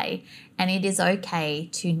into a day, and it is okay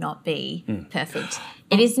to not be perfect.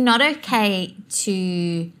 It is not okay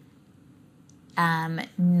to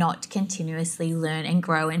not continuously learn and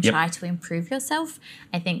grow and try to improve yourself.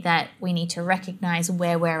 I think that we need to recognize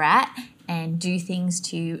where we're at and do things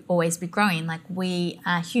to always be growing. Like, we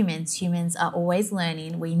are humans. Humans are always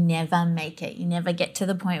learning. We never make it. You never get to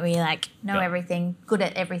the point where you're like, know everything, good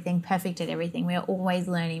at everything, perfect at everything. We are always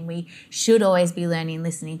learning. We should always be learning,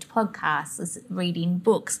 listening to podcasts, reading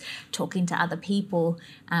books, talking to other people.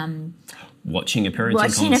 Watching a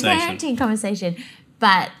parenting conversation.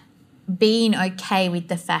 But being okay with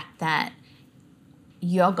the fact that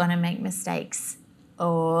you're going to make mistakes,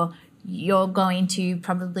 or you're going to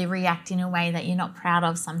probably react in a way that you're not proud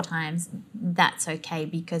of sometimes. That's okay,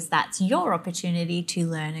 because that's your opportunity to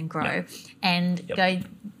learn and grow and go,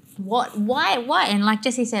 why? And like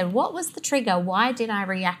Jesse said, what was the trigger? Why did I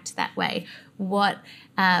react that way? What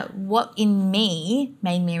in me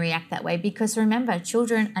made me react that way? Because remember,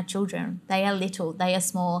 children are children. They are little. They are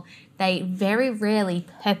small. They very rarely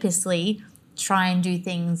purposely try and do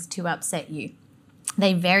things to upset you.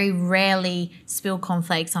 They very rarely spill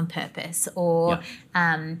cornflakes on purpose, or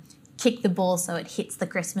kick the ball so it hits the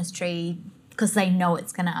Christmas tree because they know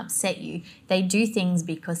it's going to upset you. They do things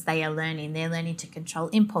because they are learning. They're learning to control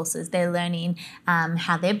impulses. They're learning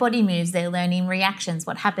how their body moves. They're learning reactions.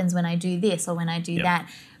 What happens when I do this or when I do that?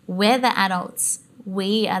 We're the adults.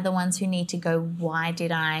 We are the ones who need to go, why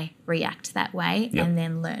did I react that way? And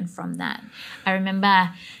then learn from that. I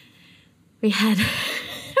remember we had...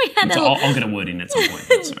 I'm going to word in at some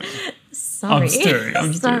point. Sorry.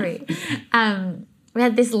 I'm sorry. We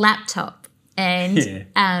had this laptop, and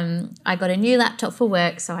I got a new laptop for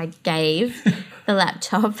work, so I gave the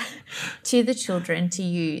laptop to the children to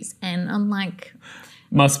use. And I'm like...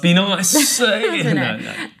 Must be nice. No.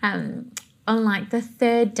 On like the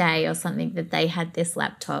third day or something that they had this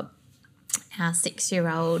laptop, our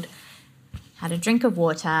 6-year-old had a drink of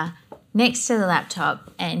water next to the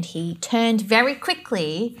laptop, and he turned very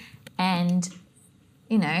quickly, and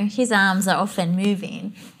his arms are often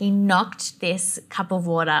moving. He knocked this cup of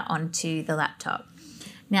water onto the laptop.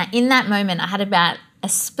 Now, in that moment, I had about a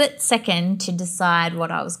split second to decide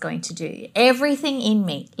what I was going to do. Everything in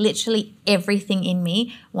me, literally everything in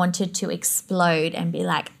me, wanted to explode and be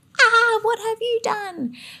like, what have you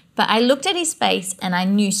done? But I looked at his face and I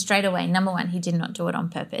knew straight away, number one, he did not do it on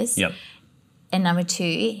purpose. Yep. And number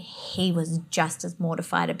two, he was just as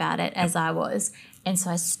mortified about it as I was. And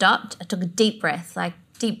so I stopped. I took a deep breath. Like,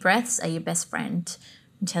 deep breaths are your best friend.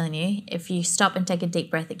 I'm telling you, if you stop and take a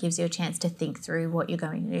deep breath, it gives you a chance to think through what you're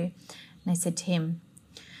going to do. And I said to him,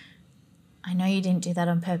 I know you didn't do that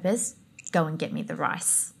on purpose. Go and get me the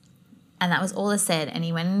rice. And that was all I said. And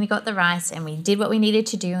he went and he got the rice, and we did what we needed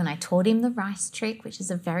to do. And I taught him the rice trick, which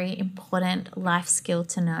is a very important life skill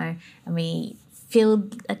to know. And we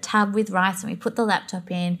filled a tub with rice and we put the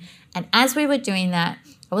laptop in. And as we were doing that,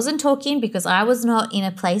 I wasn't talking because I was not in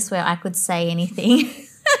a place where I could say anything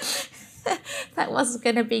that wasn't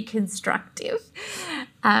going to be constructive.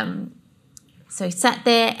 So he sat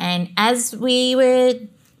there, and as we were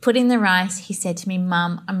putting the rice, he said to me,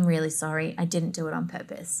 Mum, I'm really sorry. I didn't do it on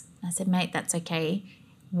purpose. I said, mate, that's okay.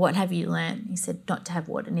 What have you learned? He said, not to have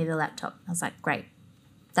water near the laptop. I was like, great.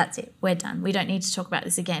 That's it. We're done. We don't need to talk about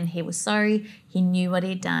this again. He was sorry. He knew what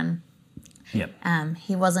he'd done. Yep.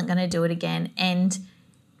 He wasn't going to do it again. And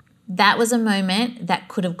that was a moment that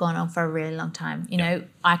could have gone on for a really long time. You know,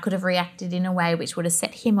 I could have reacted in a way which would have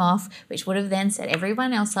set him off, which would have then set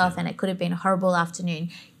everyone else off, and it could have been a horrible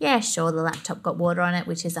afternoon. Yeah, sure, the laptop got water on it,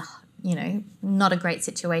 which is, not a great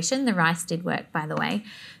situation. The rice did work, by the way.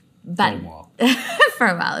 But for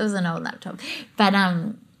a while. It was an old laptop. But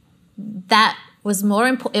that was more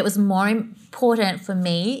important. It was more important for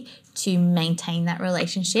me to maintain that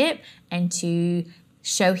relationship and to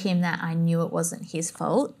show him that I knew it wasn't his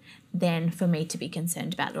fault than for me to be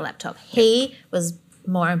concerned about the laptop. He was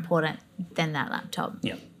more important than that laptop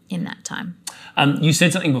in that time. You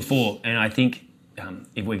said something before, and I think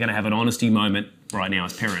if we're going to have an honesty moment right now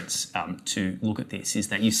as parents to look at this, is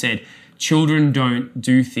that you said children don't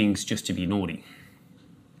do things just to be naughty.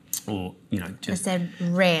 Or, just... I said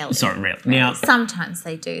rarely. Sorry, rarely. Now, sometimes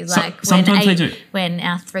they do. Sometimes they do. When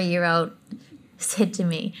our 3-year-old said to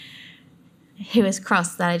me, he was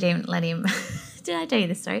cross that I didn't let him... Did I tell you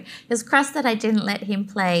this story? He was cross that I didn't let him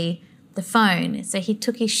play the phone. So he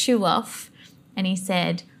took his shoe off and he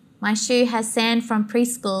said, my shoe has sand from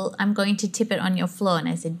preschool. I'm going to tip it on your floor. And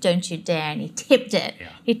I said, don't you dare. And he tipped it. Yeah.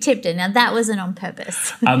 He tipped it. Now, that wasn't on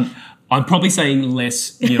purpose. I'm probably saying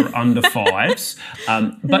less you're under 5s.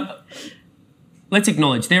 But let's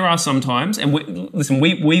acknowledge there are some times, and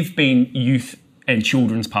we've been youth and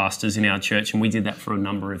children's pastors in our church, and we did that for a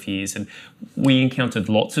number of years. And we encountered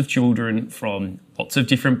lots of children from lots of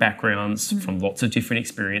different backgrounds, from lots of different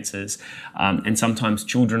experiences. And sometimes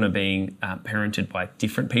children are being parented by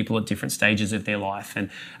different people at different stages of their life.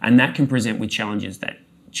 And that can present with challenges that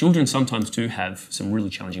children sometimes do have some really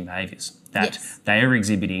challenging behaviours that they are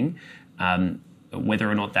exhibiting,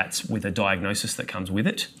 whether or not that's with a diagnosis that comes with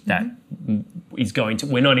it, that is going to,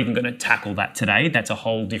 we're not even going to tackle that today. That's a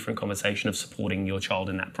whole different conversation of supporting your child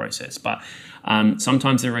in that process. But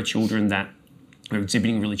sometimes there are children that are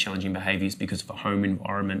exhibiting really challenging behaviours because of a home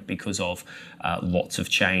environment, because of lots of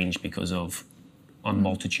change, because of a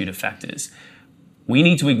multitude of factors. We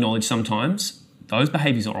need to acknowledge sometimes those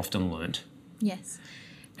behaviours are often learned. Yes.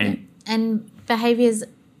 And behaviours,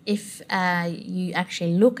 if you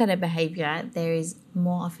actually look at a behaviour, there is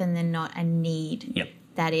more often than not a need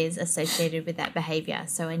that is associated with that behaviour.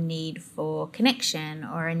 So a need for connection,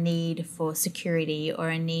 or a need for security, or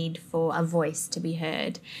a need for a voice to be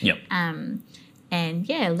heard.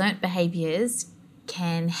 Learnt behaviours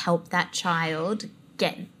can help that child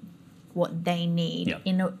get what they need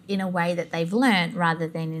in a way that they've learnt, rather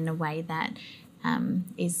than in a way that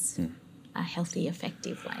is a healthy,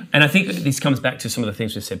 effective way. And I think this comes back to some of the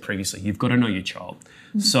things we've said previously. You've got to know your child.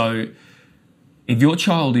 So if your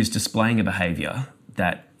child is displaying a behaviour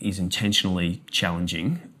that is intentionally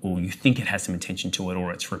challenging, or you think it has some intention to it,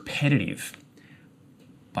 or it's repetitive,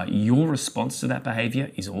 but your response to that behaviour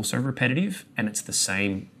is also repetitive, and it's the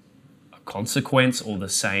same consequence or the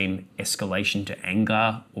same escalation to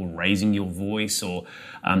anger or raising your voice, or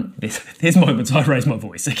there's moments I raise my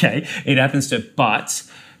voice, okay? It happens to, but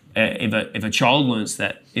if a child learns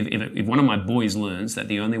that, if one of my boys learns that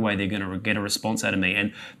the only way they're going to get a response out of me,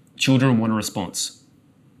 and children want a response,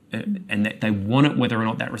 and that they want it whether or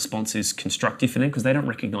not that response is constructive for them, because they don't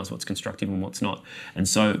recognise what's constructive and what's not. And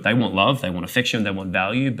so they want love, they want affection, they want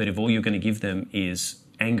value, but if all you're going to give them is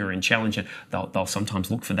anger and challenge, they'll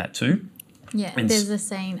sometimes look for that too. Yeah, and there's a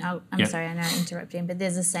saying, I'm sorry, I know I'm interrupting, but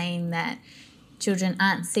there's a saying that children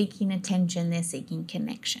aren't seeking attention, they're seeking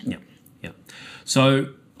connection. Yeah. So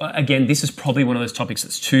again, this is probably one of those topics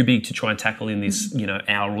that's too big to try and tackle in this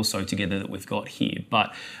hour or so together that we've got here.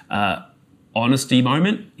 But honesty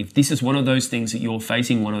moment, if this is one of those things that you're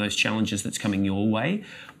facing, one of those challenges that's coming your way,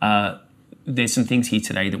 there's some things here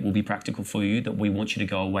today that will be practical for you, that we want you to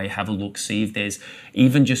go away, have a look, see if there's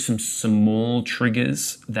even just some small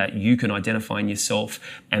triggers that you can identify in yourself,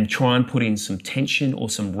 and try and put in some tension or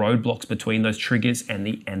some roadblocks between those triggers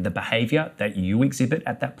and the behaviour that you exhibit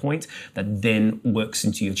at that point, that then works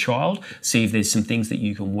into your child. See if there's some things that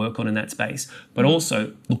you can work on in that space, but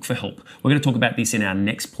also look for help. We're going to talk about this in our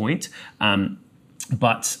next point,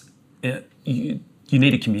 but you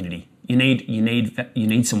need a community. You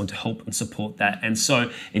need someone to help and support that. And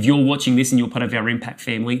so if you're watching this and you're part of our Impact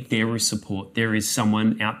family, there is support. There is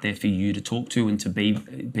someone out there for you to talk to and to be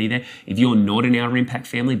there. If you're not in our Impact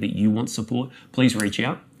family but you want support, please reach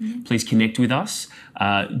out. Please connect with us.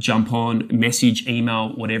 Jump on, message, email,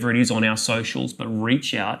 whatever it is on our socials, but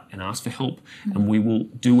reach out and ask for help. And we will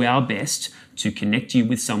do our best to connect you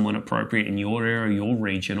with someone appropriate in your area, your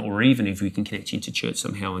region, or even if we can connect you to church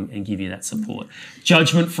somehow and give you that support.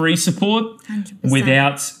 Judgment-free support 100%.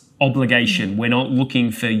 Without obligation. We're not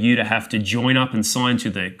looking for you to have to join up and sign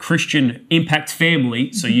to the Christian Impact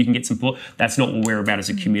family so you can get support. That's not what we're about as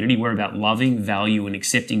a community. We're about loving, value, and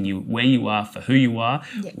accepting you where you are for who you are,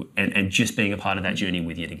 and just being a part of that journey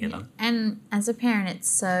with you together. And as a parent, it's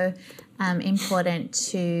so important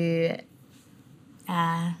to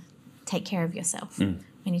take care of yourself.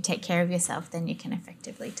 When you take care of yourself, then you can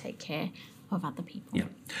effectively take care of other people. Yeah.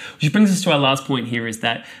 Which brings us to our last point here, is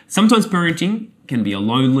that sometimes parenting can be a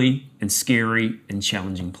lonely and scary and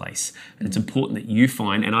challenging place. And it's important that you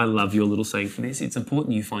find, and I love your little saying for this, it's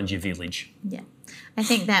important you find your village. Yeah. I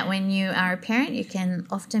think that when you are a parent, you can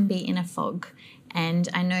often be in a fog. And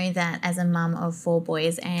I know that as a mum of 4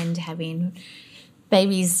 boys and having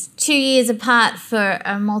babies 2 years apart for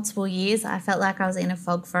multiple years, I felt like I was in a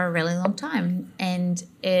fog for a really long time. And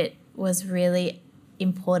it was really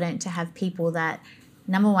important to have people that,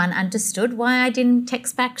 number one, understood why I didn't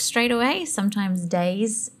text back straight away, sometimes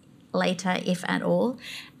days later, if at all,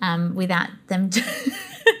 without them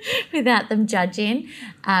judging,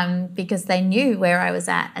 because they knew where I was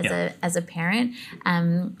at as a parent.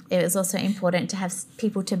 It was also important to have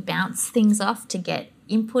people to bounce things off, to get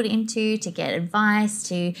input into, to get advice,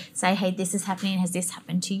 to say, hey, this is happening, has this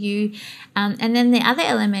happened to you? And then the other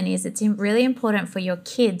element is it's really important for your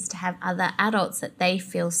kids to have other adults that they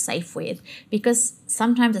feel safe with, because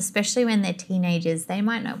sometimes, especially when they're teenagers, they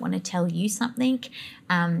might not want to tell you something,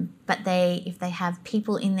 but if they have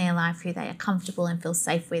people in their life who they are comfortable and feel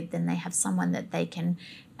safe with, then they have someone that they can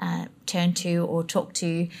turn to or talk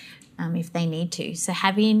to if they need to. So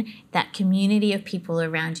having that community of people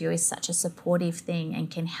around you is such a supportive thing and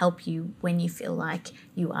can help you when you feel like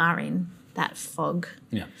you are in that fog.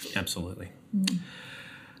 Yeah, absolutely.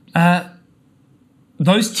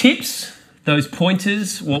 Those tips, those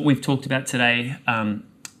pointers, what we've talked about today,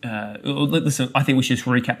 listen, I think we should just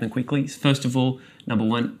recap them quickly. First of all, number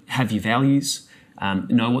one, have your values.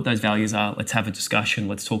 Know what those values are. Let's have a discussion.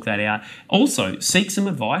 Let's talk that out. Also, seek some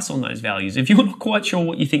advice on those values. If you're not quite sure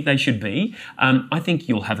what you think they should be, I think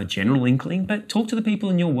you'll have a general inkling, but talk to the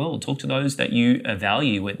people in your world. Talk to those that you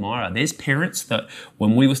value, admire. There's parents that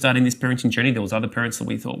when we were starting this parenting journey, there was other parents that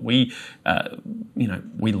we thought we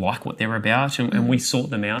like what they're about, and we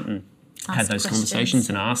sought them out and had those conversations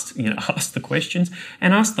and asked the questions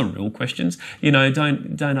and ask the real questions.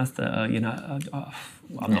 Don't ask the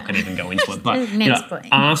I'm not going to even go into it, but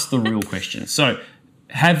ask the real questions. So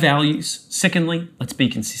have values. Secondly, let's be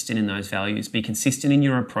consistent in those values. Be consistent in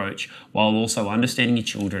your approach while also understanding your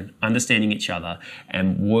children, understanding each other,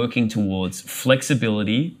 and working towards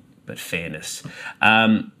flexibility but fairness.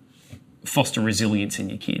 Foster resilience in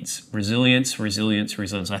your kids. Resilience.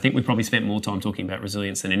 I think we probably spent more time talking about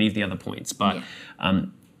resilience than any of the other points, but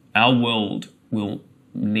our world will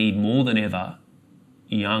need more than ever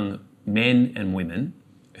young men and women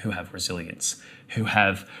who have resilience, who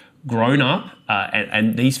have grown up,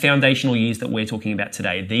 and these foundational years that we're talking about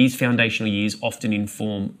today, these foundational years often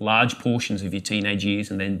inform large portions of your teenage years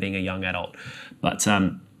and then being a young adult. But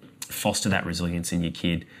foster that resilience in your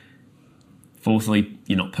kid. Fourthly,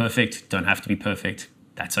 you're not perfect, don't have to be perfect.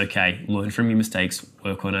 That's okay. Learn from your mistakes,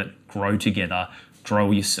 work on it, grow together,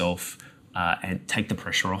 grow yourself, and take the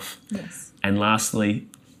pressure off. Yes. And lastly,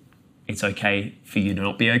 it's okay for you to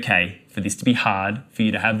not be okay, for this to be hard, for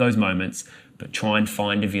you to have those moments, but try and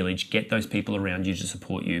find a village, get those people around you to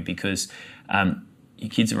support you, because your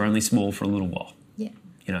kids are only small for a little while.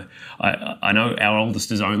 Yeah. I know our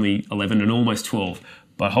oldest is only 11 and almost 12,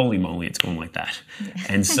 but holy moly, it's gone like that. Yeah.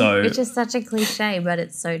 And so, which is such a cliche, but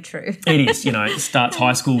it's so true. It is. It starts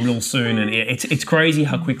high school real soon, and it's crazy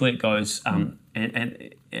how quickly it goes.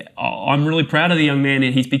 And I'm really proud of the young man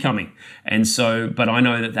he's becoming. And so, but I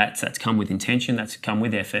know that's come with intention, that's come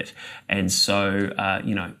with effort. And so,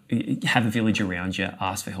 have a village around you,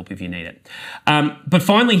 ask for help if you need it. But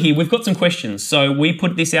finally here, we've got some questions. So we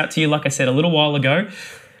put this out to you, like I said, a little while ago,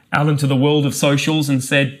 out into the world of socials and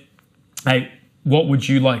said, hey, what would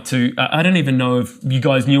you like to... I don't even know if you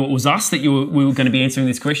guys knew it was us that we were going to be answering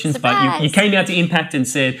these questions. Surprise. But you came out to Impact and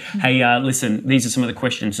said, hey, listen, these are some of the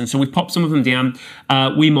questions. And so we've popped some of them down.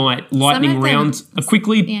 We might lightning round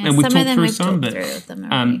quickly, and we've talked through some. But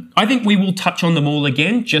I think we will touch on them all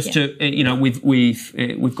again, just to,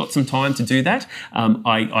 we've got some time to do that.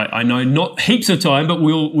 I know not heaps of time, but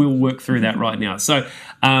we'll work through that right now. So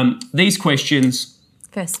these questions...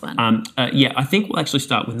 First one. I think we'll actually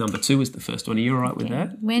start with number 2 as the first one. Are you all right with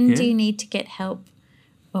that? When do you need to get help?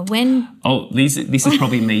 Or when? Oh, this is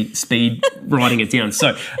probably me speed writing it down.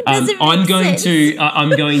 So I'm going to.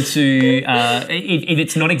 If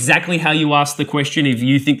it's not exactly how you asked the question, if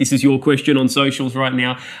you think this is your question on socials right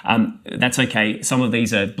now, that's okay. Some of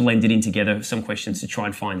these are blended in together. Some questions to try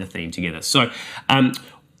and find the theme together. So.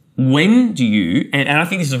 When do you, and I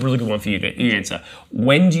think this is a really good one for you to answer,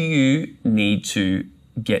 when do you need to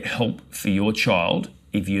get help for your child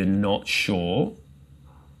if you're not sure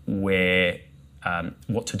what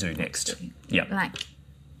to do next? Yeah. Like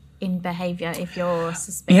in behaviour, if you're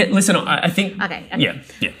suspecting. Yeah, listen, I think... Okay. Yeah.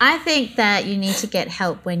 I think that you need to get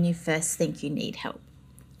help when you first think you need help.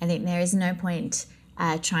 I think there is no point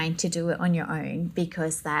trying to do it on your own,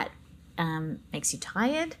 because that makes you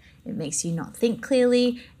tired, it makes you not think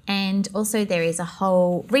clearly, and also there is a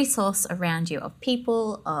whole resource around you of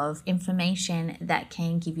people, of information that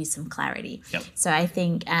can give you some clarity. Yep. So I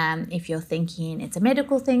think if you're thinking it's a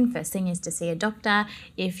medical thing, first thing is to see a doctor.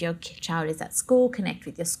 If your child is at school, connect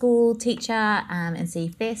with your school teacher and see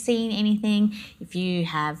if they're seeing anything. If you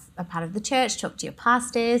have a part of the church, talk to your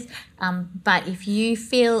pastors. But if you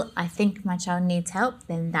feel, I think my child needs help,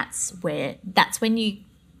 then that's when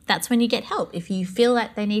you get help. If you feel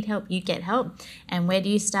like they need help, you get help. And where do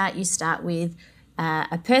you start? You start with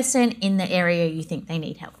a person in the area you think they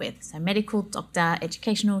need help with. So medical, doctor,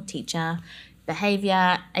 educational, teacher,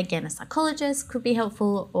 behaviour. Again, a psychologist could be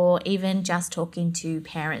helpful, or even just talking to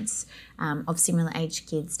parents of similar age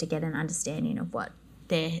kids to get an understanding of what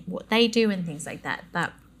they do and things like that.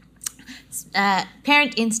 But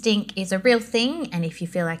parent instinct is a real thing, and if you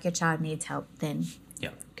feel like your child needs help, then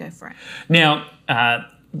go for it. Now,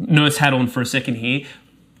 nurse hat on for a second here.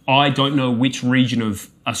 I don't know which region of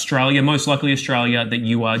Australia, most likely Australia, that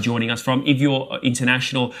you are joining us from. If you're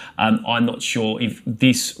international, I'm not sure if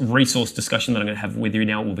this resource discussion that I'm going to have with you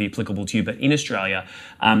now will be applicable to you. But in Australia,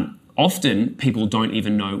 often people don't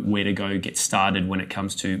even know where to go get started when it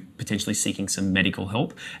comes to potentially seeking some medical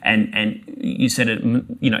help. And you said it,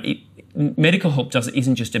 medical help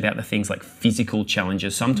isn't just about the things like physical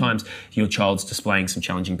challenges. Sometimes your child's displaying some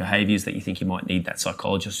challenging behaviours that you think you might need that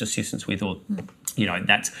psychologist assistance with, or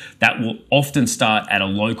that will often start at a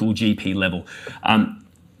local GP level.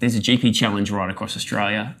 There's a GP challenge right across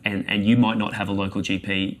Australia, and you might not have a local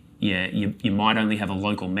GP. Yeah, you might only have a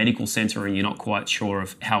local medical centre, and you're not quite sure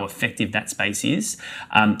of how effective that space is.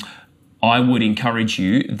 I would encourage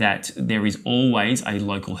you that there is always a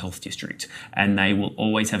local health district, and they will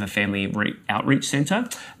always have a family outreach centre,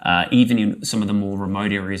 even in some of the more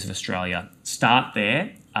remote areas of Australia. Start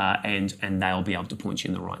there, and they'll be able to point you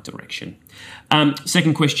in the right direction.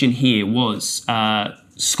 Second question here was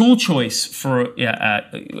school choice for,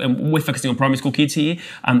 and we're focusing on primary school kids here,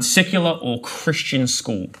 secular or Christian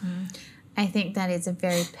school? I think that is a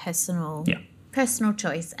very personal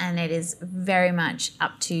choice, and it is very much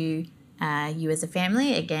up to you as a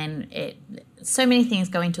family. Again, so many things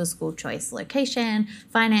go into a school choice: location,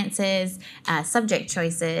 finances, subject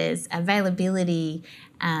choices, availability,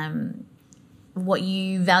 what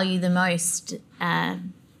you value the most,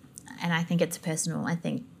 and I think it's personal. I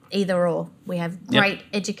think either or. We have great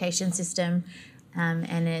education system,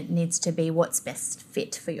 and it needs to be what's best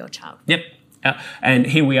fit for your child. Yep. And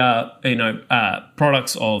here we are,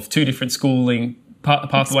 products of two different schooling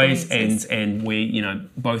pathways, and we,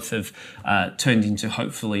 both have turned into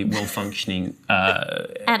hopefully well-functioning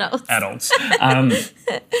adults.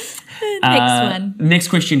 Next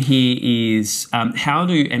question here is and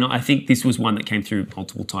I think this was one that came through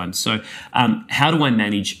multiple times. So, how do I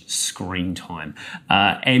manage screen time?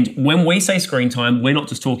 And when we say screen time, we're not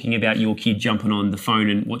just talking about your kid jumping on the phone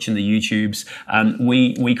and watching the YouTubes.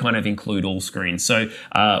 We kind of include all screens. So,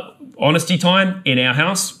 honesty time in our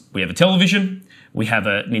house, we have a television. We have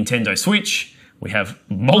a Nintendo Switch. We have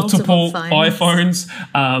multiple iPhones.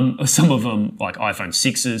 Some of them like iPhone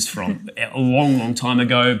 6s from a long, long time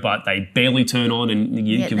ago, but they barely turn on, and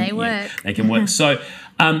they can work. So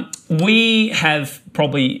we have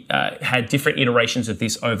probably had different iterations of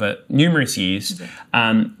this over numerous years,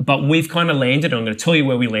 but we've kind of landed, and I'm going to tell you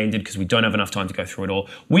where we landed because we don't have enough time to go through it all.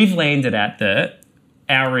 We've landed at the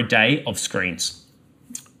hour a day of screens.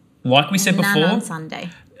 Like we said before. None on Sunday.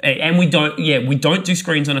 And we don't do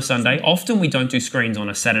screens on a Sunday. Often we don't do screens on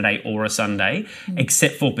a Saturday or a Sunday,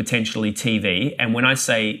 except for potentially TV. And when I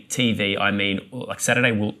say TV, I mean like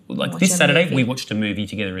Saturday, this Saturday we watched a movie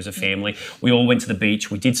together as a family. We all went to the beach,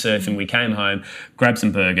 we did surfing, we came home, grabbed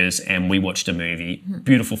some burgers, and we watched a movie.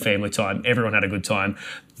 Beautiful family time. Everyone had a good time.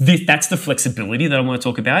 That's the flexibility that I want to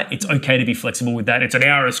talk about. It's okay to be flexible with that. It's an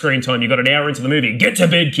hour of screen time. You got an hour into the movie. Get to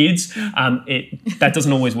bed, kids. That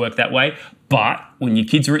doesn't always work that way. But when your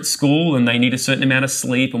kids are at school and they need a certain amount of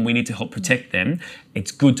sleep and we need to help protect them,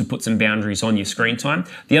 it's good to put some boundaries on your screen time.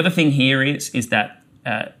 The other thing here is that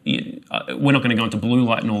we're not going to go into blue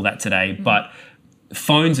light and all that today, but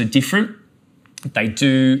phones are different. They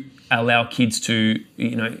do allow kids to,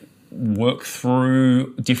 work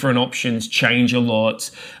through different options, change a lot,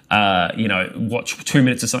 watch 2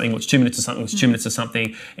 minutes of something, watch 2 minutes of something, watch 2 minutes of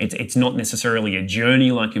something. It's not necessarily a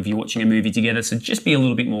journey like if you're watching a movie together. So just be a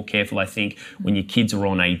little bit more careful, I think, when your kids are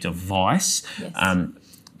on a device. Yes.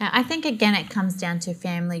 I think, again, it comes down to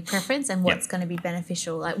family preference and what's going to be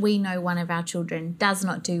beneficial. Like, we know one of our children does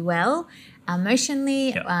not do well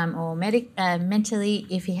emotionally or mentally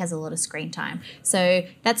if he has a lot of screen time. So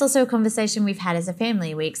that's also a conversation we've had as a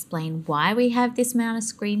family. We explain why we have this amount of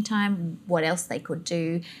screen time, what else they could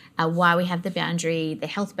do, why we have the boundary, the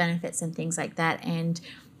health benefits and things like that. And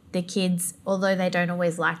the kids, although they don't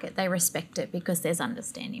always like it, they respect it because there's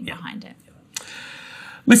understanding behind it.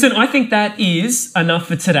 Listen, I think that is enough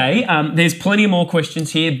for today. There's plenty more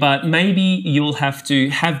questions here, but maybe you'll have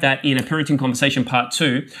to have that in a parenting conversation part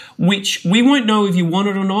 2, which we won't know if you want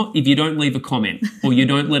it or not if you don't leave a comment or you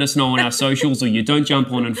don't let us know on our socials or you don't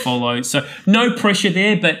jump on and follow. So no pressure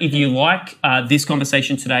there, but if you like this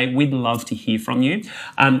conversation today, we'd love to hear from you.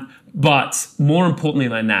 But more importantly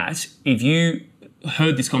than that, if you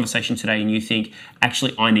heard this conversation today and you think,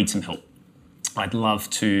 actually, I need some help, I'd love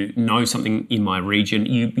to know something in my region.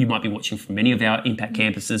 You might be watching from many of our Impact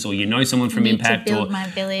campuses, or you know someone from Impact, to build my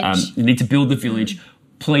village. You need to build the village.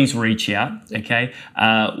 Please reach out, okay?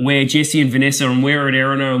 We're Jesse and Vanessa, and we're at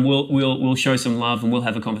Erina, and we'll show some love, and we'll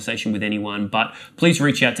have a conversation with anyone. But please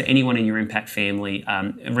reach out to anyone in your Impact family.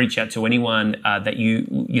 Reach out to anyone that you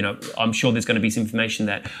know. I'm sure there's going to be some information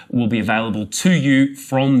that will be available to you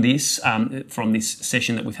from this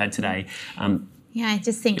session that we've had today. I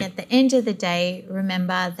just think at the end of the day,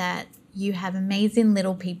 remember that you have amazing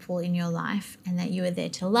little people in your life, and that you are there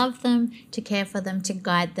to love them, to care for them, to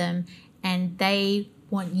guide them, and they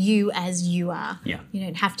want you as you are. Yeah. You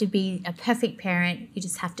don't have to be a perfect parent. You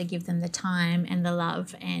just have to give them the time and the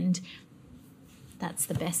love, and that's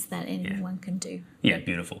the best that anyone can do. Yeah,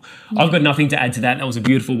 beautiful. I've got nothing to add to that. That was a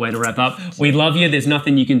beautiful way to wrap up. We love you. There's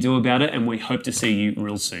nothing you can do about it, and we hope to see you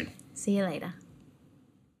real soon. See you later.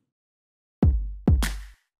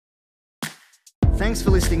 Thanks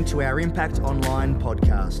for listening to our Impact Online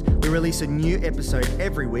podcast. We release a new episode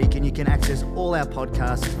every week, and you can access all our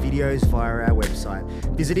podcasts, videos via our website.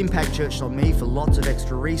 Visit impactchurch.me for lots of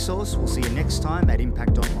extra resource. We'll see you next time at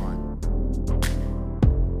Impact Online.